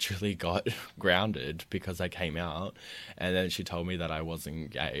 Like, I literally got grounded because I came out, and then she told me that I wasn't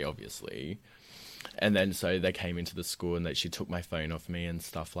gay, obviously. And then so they came into the school, and that she took my phone off me and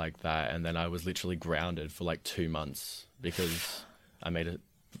stuff like that. And then I was literally grounded for like 2 months because I made a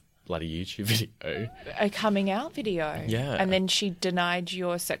bloody YouTube video. A coming out video? Yeah. And then she denied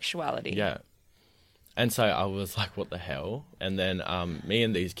your sexuality? Yeah. And so I was like, what the hell? And then me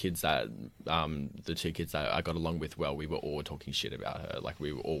and these kids that, the 2 kids that I got along with well, we were all talking shit about her. Like,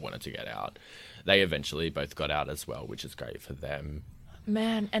 we all wanted to get out. They eventually both got out as well, which is great for them.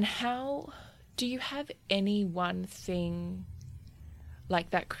 Man, and how... Do you have any one thing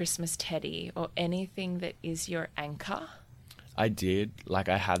like that Christmas teddy or anything that is your anchor? I did. Like,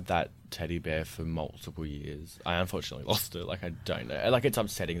 I had that teddy bear for multiple years. I unfortunately lost it. Like, I don't know. Like, it's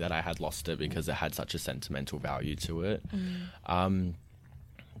upsetting that I had lost it because it had such a sentimental value to it.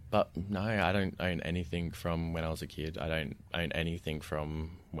 But no, I don't own anything from when I was a kid. I don't own anything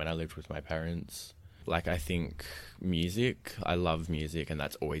from when I lived with my parents. Like, I think music, I love music, and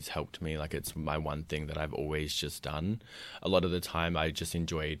that's always helped me. Like, it's my one thing that I've always just done. A lot of the time I just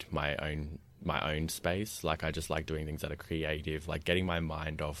enjoyed my own space. Like, I just like doing things that are creative, like getting my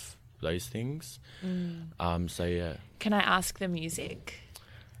mind off those things. So yeah. Can I ask the music?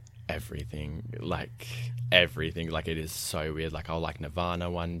 Everything. Like, it is so weird. Like, I'll like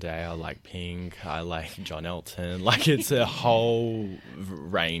Nirvana one day, I'll like Pink, I like John Elton. Like, it's a whole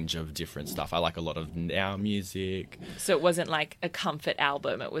range of different stuff. I like a lot of now music. So it wasn't like a comfort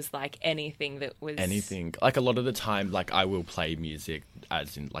album, it was like anything that was... Anything. Like, a lot of the time, like, I will play music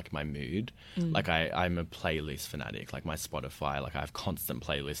as in like my mood. Like, I'm a playlist fanatic. Like, my Spotify, like, I have constant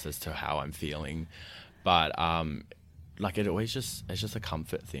playlists as to how I'm feeling. But like, it's just a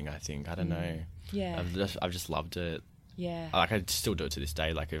comfort thing, I think. I don't know. Yeah. I've just loved it. Yeah. Like, I still do it to this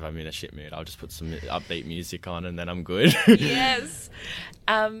day. Like, if I'm in a shit mood, I'll just put some upbeat music on and then I'm good. Yes.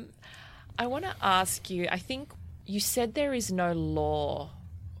 I want to ask you, I think you said there is no law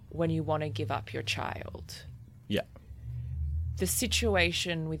when you want to give up your child. Yeah. The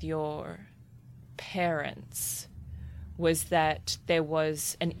situation with your parents was that there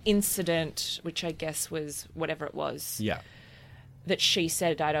was an incident, which I guess was whatever it was. Yeah. That she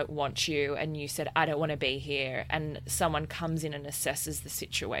said, I don't want you, and you said, I don't want to be here, and someone comes in and assesses the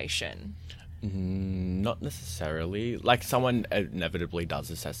situation. Not necessarily. Like, someone inevitably does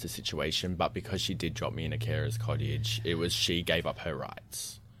assess the situation, but because she did drop me in a carer's cottage, she gave up her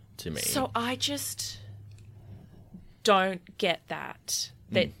rights to me. So I just don't get that.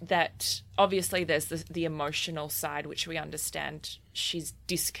 That obviously there's the emotional side, which we understand she's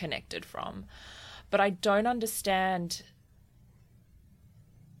disconnected from. But I don't understand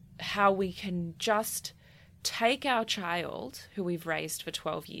how we can just take our child, who we've raised for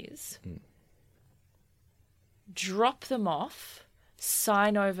 12 years, drop them off,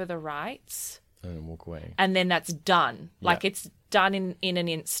 sign over the rights, and walk away. and then that's done. Yeah. Like, it's done in an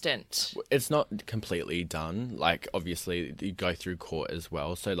instant. It's not completely done. Like, obviously, you go through court as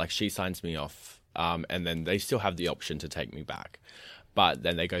well. So, like, she signs me off, and then they still have the option to take me back. But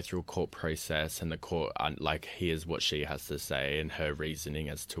then they go through a court process, and the court, like, hears what she has to say and her reasoning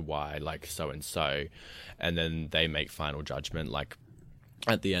as to why, like, so-and-so. And then they make final judgment, like,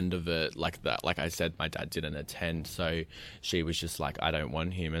 at the end of it, like that. Like I said, my dad didn't attend, so she was just like, I don't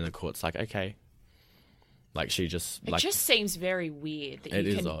want him. And the court's like, okay. Like, she just... It like, just seems very weird that It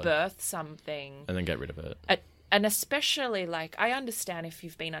you is can odd. birth something... and then get rid of it. And especially, like, I understand if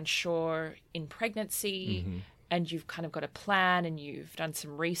you've been unsure in pregnancy and you've kind of got a plan and you've done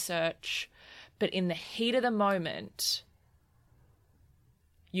some research, but in the heat of the moment,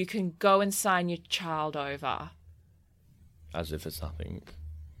 you can go and sign your child over. As if it's nothing.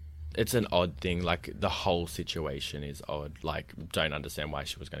 It's an odd thing. Like, the whole situation is odd. Like, don't understand why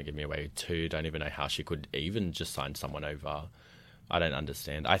she was going to give me away too. Don't even know how she could even just sign someone over. I don't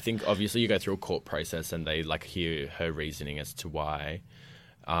understand. I think obviously you go through a court process and they, like, hear her reasoning as to why,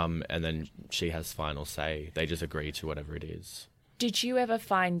 and then she has final say. They just agree to whatever it is. Did you ever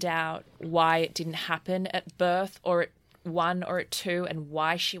find out why it didn't happen at birth or at 1 or at 2 and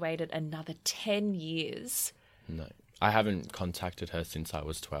why she waited another 10 years? No. I haven't contacted her since I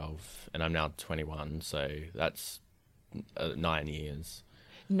was 12, and I'm now 21, so that's 9 years.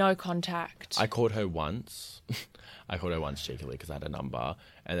 No contact. I called her once. I called her once cheekily because I had a number,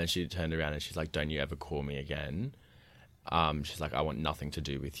 and then she turned around and she's like, don't you ever call me again. She's like, I want nothing to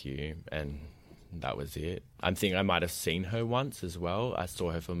do with you, and that was it. I'm thinking I might have seen her once as well. I saw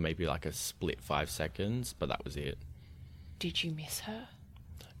her for maybe like a split 5 seconds, but that was it. Did you miss her?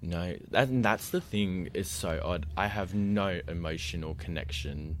 No, that's the thing, is so odd. I have no emotional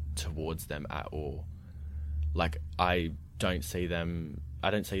connection towards them at all. Like, I don't see them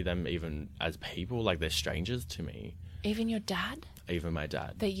even as people. Like, they're strangers to me. Even your dad? Even my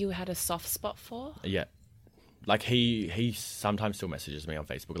dad. That you had a soft spot for? Yeah. Like, he sometimes still messages me on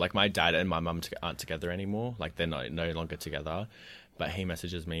Facebook. Like, my dad and my mum aren't together anymore. Like, they're no longer together. But he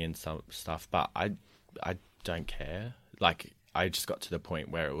messages me and some stuff. But I don't care. Like, I just got to the point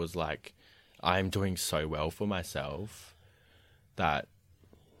where it was like, I'm doing so well for myself that,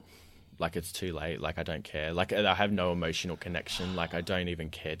 like, it's too late. Like, I don't care. Like, I have no emotional connection. Like, I don't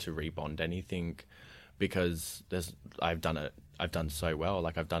even care to rebond anything because I've done so well.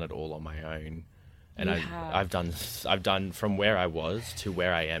 Like, I've done it all on my own. And I've done from where I was to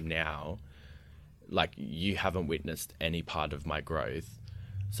where I am now. Like, you haven't witnessed any part of my growth.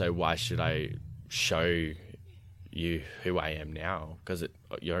 So why should I show you who I am now? Because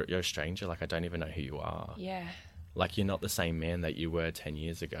you're a stranger. Like, I don't even know who you are. Yeah. Like, you're not the same man that you were 10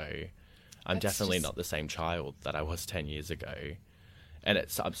 years ago. I'm definitely not the same child that I was 10 years ago. And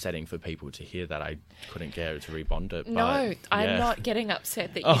it's upsetting for people to hear that I couldn't get her to rebond it. No, but, I'm not getting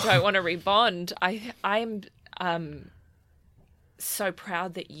upset that you don't want to rebond. I'm so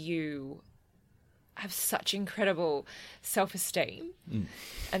proud that you have such incredible self-esteem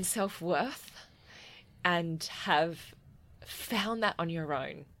and self-worth and have found that on your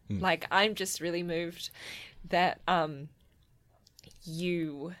own. Like, I'm just really moved that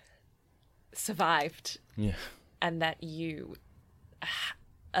you survived and that you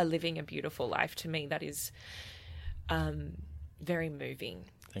are living a beautiful life. To me, that is very moving.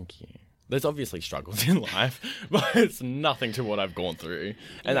 Thank you. There's obviously struggles in life, but it's nothing to what I've gone through.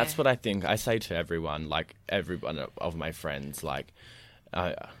 And that's what I think I say to everyone, like every one of my friends, like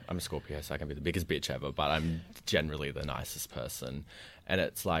I'm a Scorpio, so I can be the biggest bitch ever, but I'm generally the nicest person. And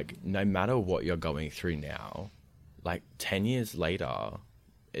it's like, no matter what you're going through now, like 10 years later,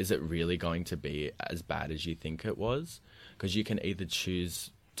 is it really going to be as bad as you think it was? Because you can either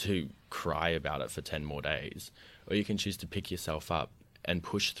choose to cry about it for 10 more days, or you can choose to pick yourself up and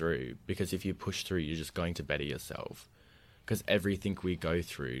push through. Because if you push through, you're just going to better yourself. Because everything we go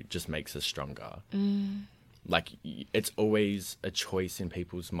through just makes us stronger. Like, it's always a choice in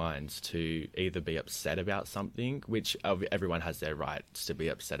people's minds to either be upset about something, which everyone has their rights to be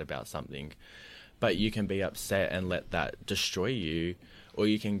upset about something, but you can be upset and let that destroy you, or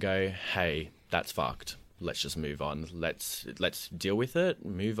you can go, hey, that's fucked. Let's just move on. Let's deal with it,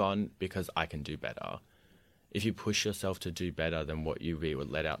 move on, because I can do better. If you push yourself to do better than what you were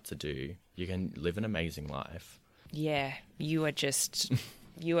let out to do, you can live an amazing life. Yeah, you are just,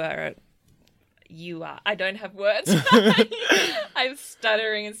 you are, I don't have words. I'm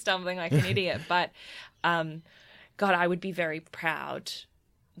stuttering and stumbling like an idiot, but God, I would be very proud.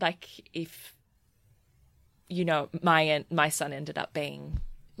 Like, if, you know, my son ended up being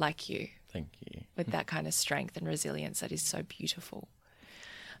like you. Thank you. With that kind of strength and resilience that is so beautiful.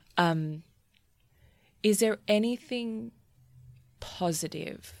 Is there anything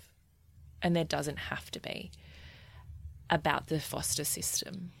positive, and there doesn't have to be, about the foster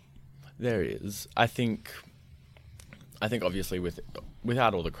system? There is. I think obviously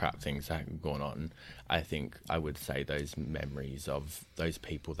without all the crap things that have gone on, I think I would say those memories of those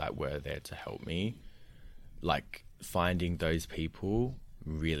people that were there to help me, like finding those people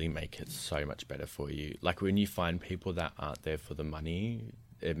really make it so much better for you. Like, when you find people that aren't there for the money,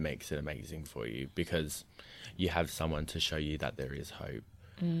 it makes it amazing for you, because you have someone to show you that there is hope.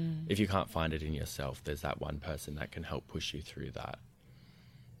 If you can't find it in yourself, there's that one person that can help push you through that.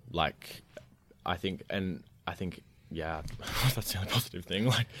 Like, I think, yeah, that's the only positive thing.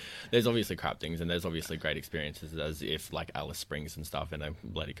 Like, there's obviously crap things, and there's obviously great experiences, as if like Alice Springs and stuff, and a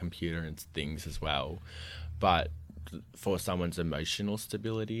bloody computer and things as well. But for someone's emotional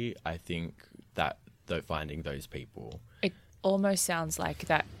stability, I think that finding those people, it almost sounds like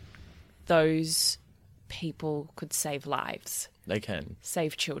that those people could save lives. They can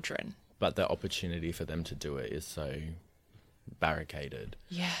save children, but the opportunity for them to do it is so barricaded.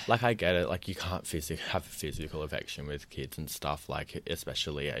 Yeah, like, I get it, like, you can't have physical affection with kids and stuff, like,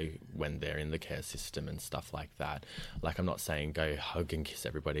 especially when they're in the care system and stuff like that. Like, I'm not saying go hug and kiss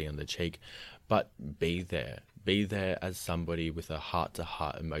everybody on the cheek, but be there as somebody with a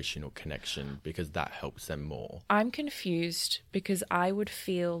heart-to-heart emotional connection, because that helps them more. I'm confused, because I would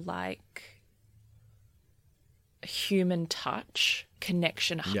feel like human touch,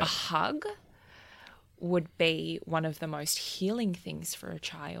 connection, a hug would be one of the most healing things for a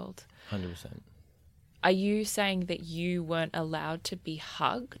child. 100%. Are you saying that you weren't allowed to be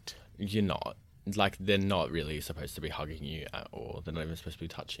hugged? You're not. Like, they're not really supposed to be hugging you at all. They're not even supposed to be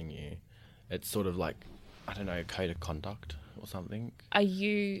touching you. It's sort of like, I don't know, a code of conduct or something. Are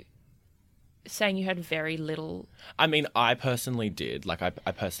you saying you had very little? I mean, I personally did. Like, I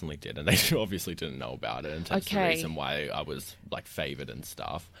personally did, and they obviously didn't know about it, and that's the reason why I was, like, favoured and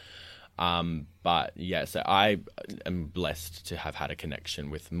stuff. But yeah, so I am blessed to have had a connection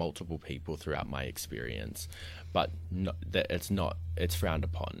with multiple people throughout my experience, but it's frowned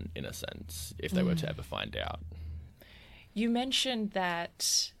upon in a sense if they were to ever find out. You mentioned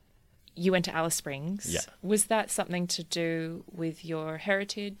that you went to Alice Springs. Yeah. Was that something to do with your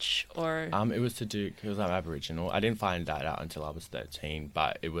heritage, or? It was to do, because I'm Aboriginal. I didn't find that out until I was 13,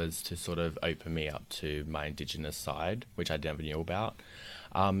 but it was to sort of open me up to my Indigenous side, which I never knew about.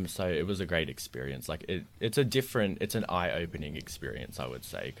 So it was a great experience. Like, it's an eye-opening experience, I would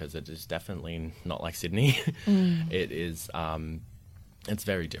say, because it is definitely not like Sydney. It is, it's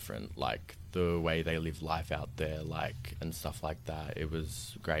very different. Like, the way they live life out there, like, and stuff like that. It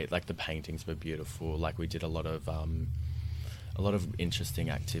was great. Like, the paintings were beautiful. Like, we did a lot of interesting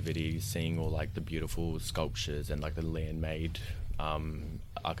activities, seeing all, like, the beautiful sculptures and, like, the land-made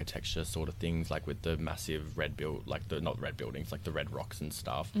architecture sort of things, like with the massive not red buildings, like the red rocks and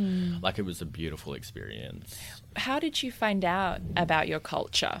stuff. Like, it was a beautiful experience. How did you find out about your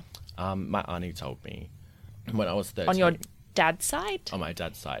culture? My auntie told me when I was 13. On your dad's side? On my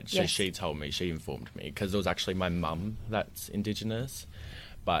dad's side. Yes. She told me, she informed me, because it was actually my mum that's Indigenous,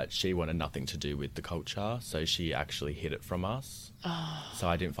 but she wanted nothing to do with the culture, so she actually hid it from us. So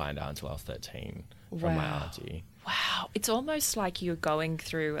I didn't find out until I was 13 from my auntie. Wow. It's almost like you're going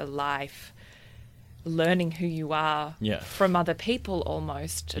through a life learning who you are from other people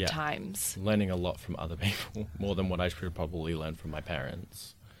almost at times. Learning a lot from other people, more than what I should probably learn from my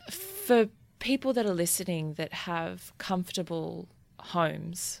parents. For people that are listening that have comfortable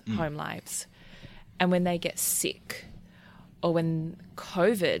homes, home lives, and when they get sick or when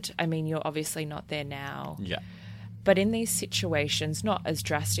COVID, I mean, you're obviously not there now. Yeah. But in these situations, not as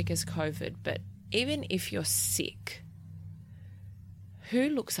drastic as COVID, but even if you're sick, who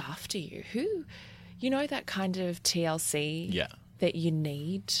looks after you? You know, that kind of TLC that you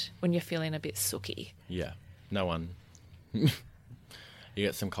need when you're feeling a bit sooky? Yeah. No one. You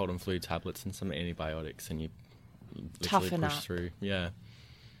get some cold and flu tablets and some antibiotics and you literally Toughen push up. through. Yeah.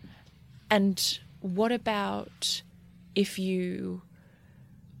 And what about if you,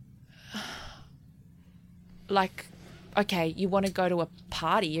 like, okay, you want to go to a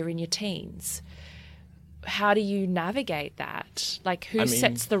party, you're in your teens. How do you navigate that? Like, who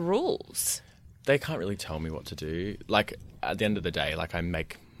sets the rules? They can't really tell me what to do. Like, at the end of the day, like, I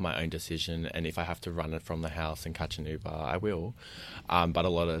make my own decision, and if I have to run it from the house and catch an Uber, I will. But a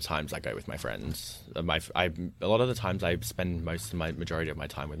lot of the times I go with my friends. A lot of the times I spend majority of my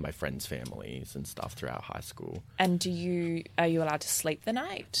time with my friends' families and stuff throughout high school. And are you allowed to sleep the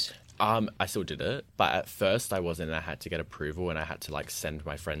night? I still did it, but at first I wasn't. I had to get approval, and I had to like send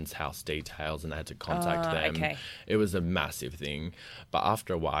my friend's house details, and I had to contact them. Okay. It was a massive thing. But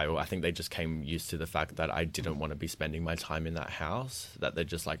after a while, I think they just came used to the fact that I didn't want to be spending my time in that house, that they're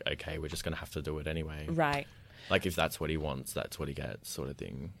just like, okay, we're just going to have to do it anyway. Right. Like, if that's what he wants, that's what he gets, sort of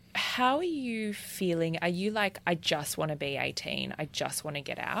thing. How are you feeling? Are you like, I just want to be 18, I just want to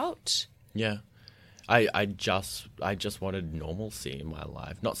get out? Yeah. I just wanted normalcy in my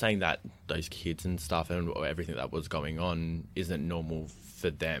life. Not saying that those kids and stuff and everything that was going on isn't normal for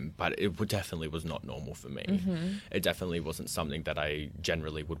them, but it definitely was not normal for me. Mm-hmm. It definitely wasn't something that I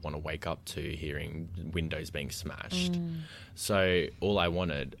generally would want to wake up to, hearing windows being smashed. So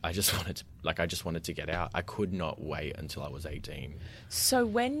I just wanted to get out. I could not wait until I was 18. So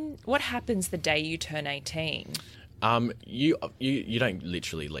what happens the day you turn 18? You don't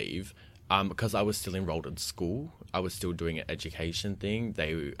literally leave. Because I was still enrolled in school, I was still doing an education thing.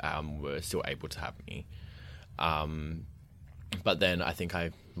 They were still able to have me. But then I think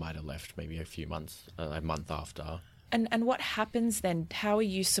I might have left maybe a month after. And what happens then? How are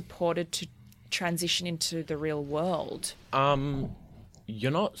you supported to transition into the real world?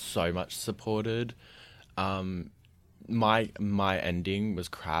 You're not so much supported. My ending was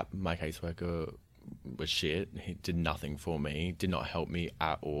crap. My caseworker was shit. He did nothing for me, did not help me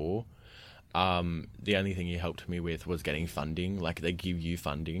at all. The only thing he helped me with was getting funding. Like, they give you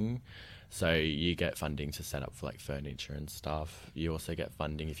funding, so you get funding to set up for like furniture and stuff. You also get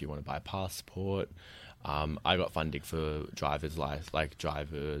funding if you want to buy a passport. I got funding for driver's lessons,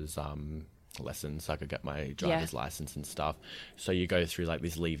 so I could get my driver's license and stuff. So you go through like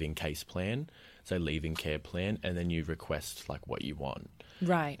this leaving case plan, so leaving care plan, and then you request like what you want.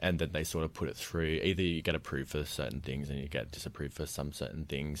 Right. And then they sort of put it through. Either you get approved for certain things and you get disapproved for some certain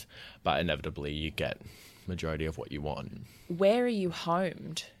things, but inevitably you get majority of what you want. Where are you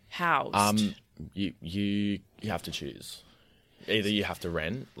housed? You have to choose. Either you have to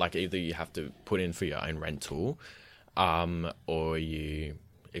rent, like either you have to put in for your own rental, or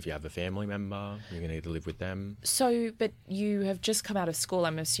if you have a family member, you can either live with them. So, but you have just come out of school.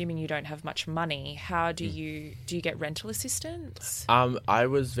 I'm assuming you don't have much money. How do you get rental assistance? I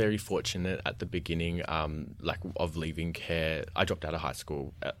was very fortunate at the beginning, of leaving care. I dropped out of high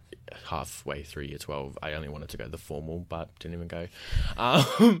school halfway through year 12. I only wanted to go the formal, but didn't even go.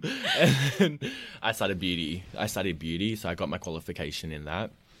 And then I studied beauty, so I got my qualification in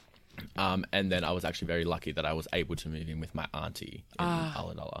that. And then I was actually very lucky that I was able to move in with my auntie in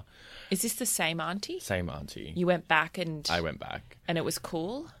Ulladulla. Is this the same auntie? Same auntie. You went back and... I went back. And it was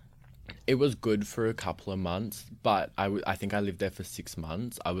cool? It was good for a couple of months, but I think I lived there for 6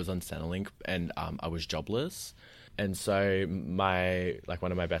 months. I was on Centrelink and I was jobless. And so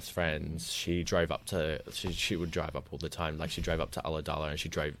one of my best friends, she would drive up all the time. Like, she drove up to Ulladulla and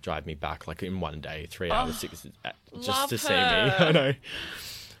she'd drive me back like in one day, 3 hours, just to see me. I know.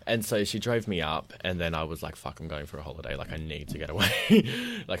 And so she drove me up, and then I was like, fuck, I'm going for a holiday. Like, I need to get away.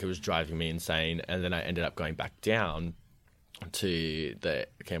 Like, it was driving me insane. And then I ended up going back down to the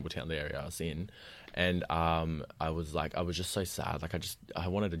Campbelltown, the area I was in. And I was just so sad. Like, I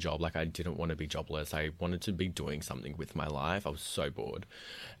wanted a job. Like, I didn't want to be jobless. I wanted to be doing something with my life. I was so bored.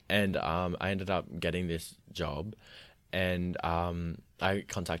 And I ended up getting this job. And I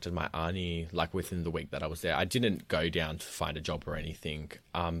contacted my auntie, like, within the week that I was there. I didn't go down to find a job or anything,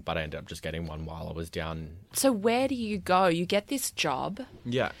 but I ended up just getting one while I was down. So where do you go? You get this job.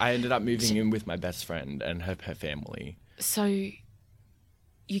 Yeah, I ended up moving in with my best friend and her family. So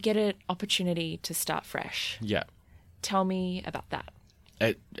you get an opportunity to start fresh. Yeah. Tell me about that.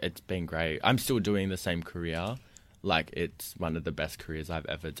 It's been great. I'm still doing the same career. Like, it's one of the best careers I've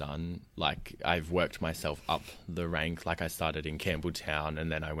ever done. Like, I've worked myself up the rank. Like, I started in Campbelltown,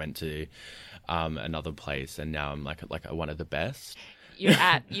 and then I went to another place, and now I'm like one of the best. You're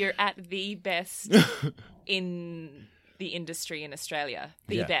at the best in the industry in Australia.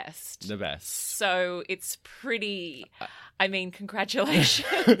 The best. The best. So it's pretty. I mean,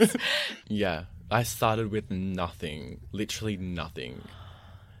 congratulations. Yeah, I started with nothing, literally nothing,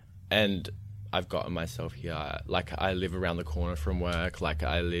 and I've gotten myself here. Like, I live around the corner from work. Like,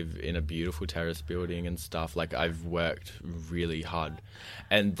 I live in a beautiful terrace building and stuff. Like, I've worked really hard.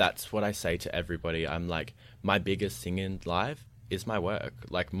 And that's what I say to everybody. I'm like, my biggest thing in life is my work.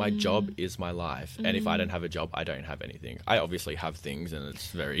 Like, my job is my life. And if I don't have a job, I don't have anything. I obviously have things, and it's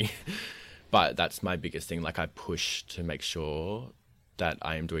very... But that's my biggest thing. Like, I push to make sure that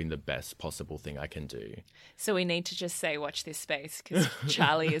I am doing the best possible thing I can do. So we need to just say, watch this space, because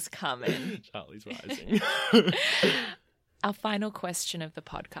Charlie is coming. Charlie's rising. Our final question of the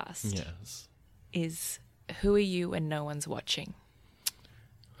podcast is, who are you when no one's watching?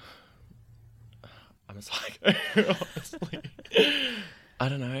 I'm a psycho, honestly. I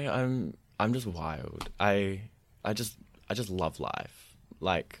don't know. I'm just wild. I just love life.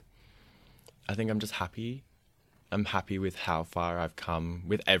 Like, I think I'm just happy. I'm happy with how far I've come,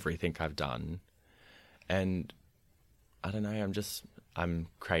 with everything I've done. And I don't know, I'm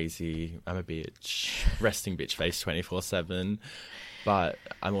crazy. I'm a bitch. Resting bitch face 24/7. But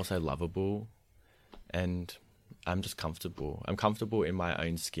I'm also lovable. And I'm just comfortable. I'm comfortable in my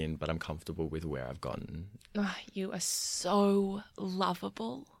own skin, but I'm comfortable with where I've gotten. Oh, you are so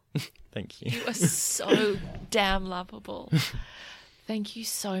lovable. Thank you. You are so damn lovable. Thank you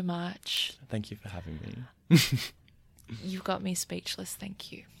so much. Thank you for having me. You've got me speechless.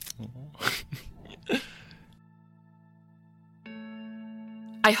 Thank you.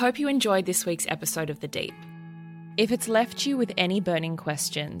 I hope you enjoyed this week's episode of The Deep. If it's left you with any burning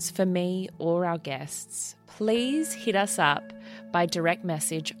questions for me or our guests, please hit us up by direct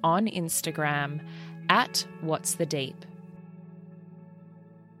message on Instagram at What's the Deep.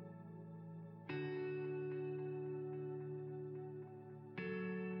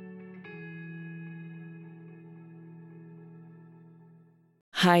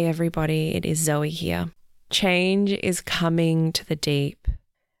 Hi everybody, it is Zoe here. Change is coming to the deep.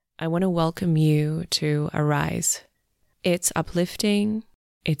 I want to welcome you to Arise. It's uplifting,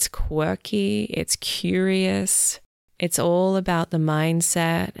 it's quirky, it's curious. It's all about the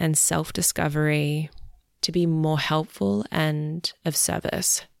mindset and self-discovery to be more helpful and of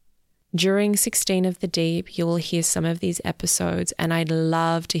service. During 16 of the Deep, you will hear some of these episodes, and I'd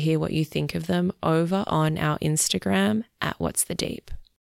love to hear what you think of them over on our Instagram at What's the Deep.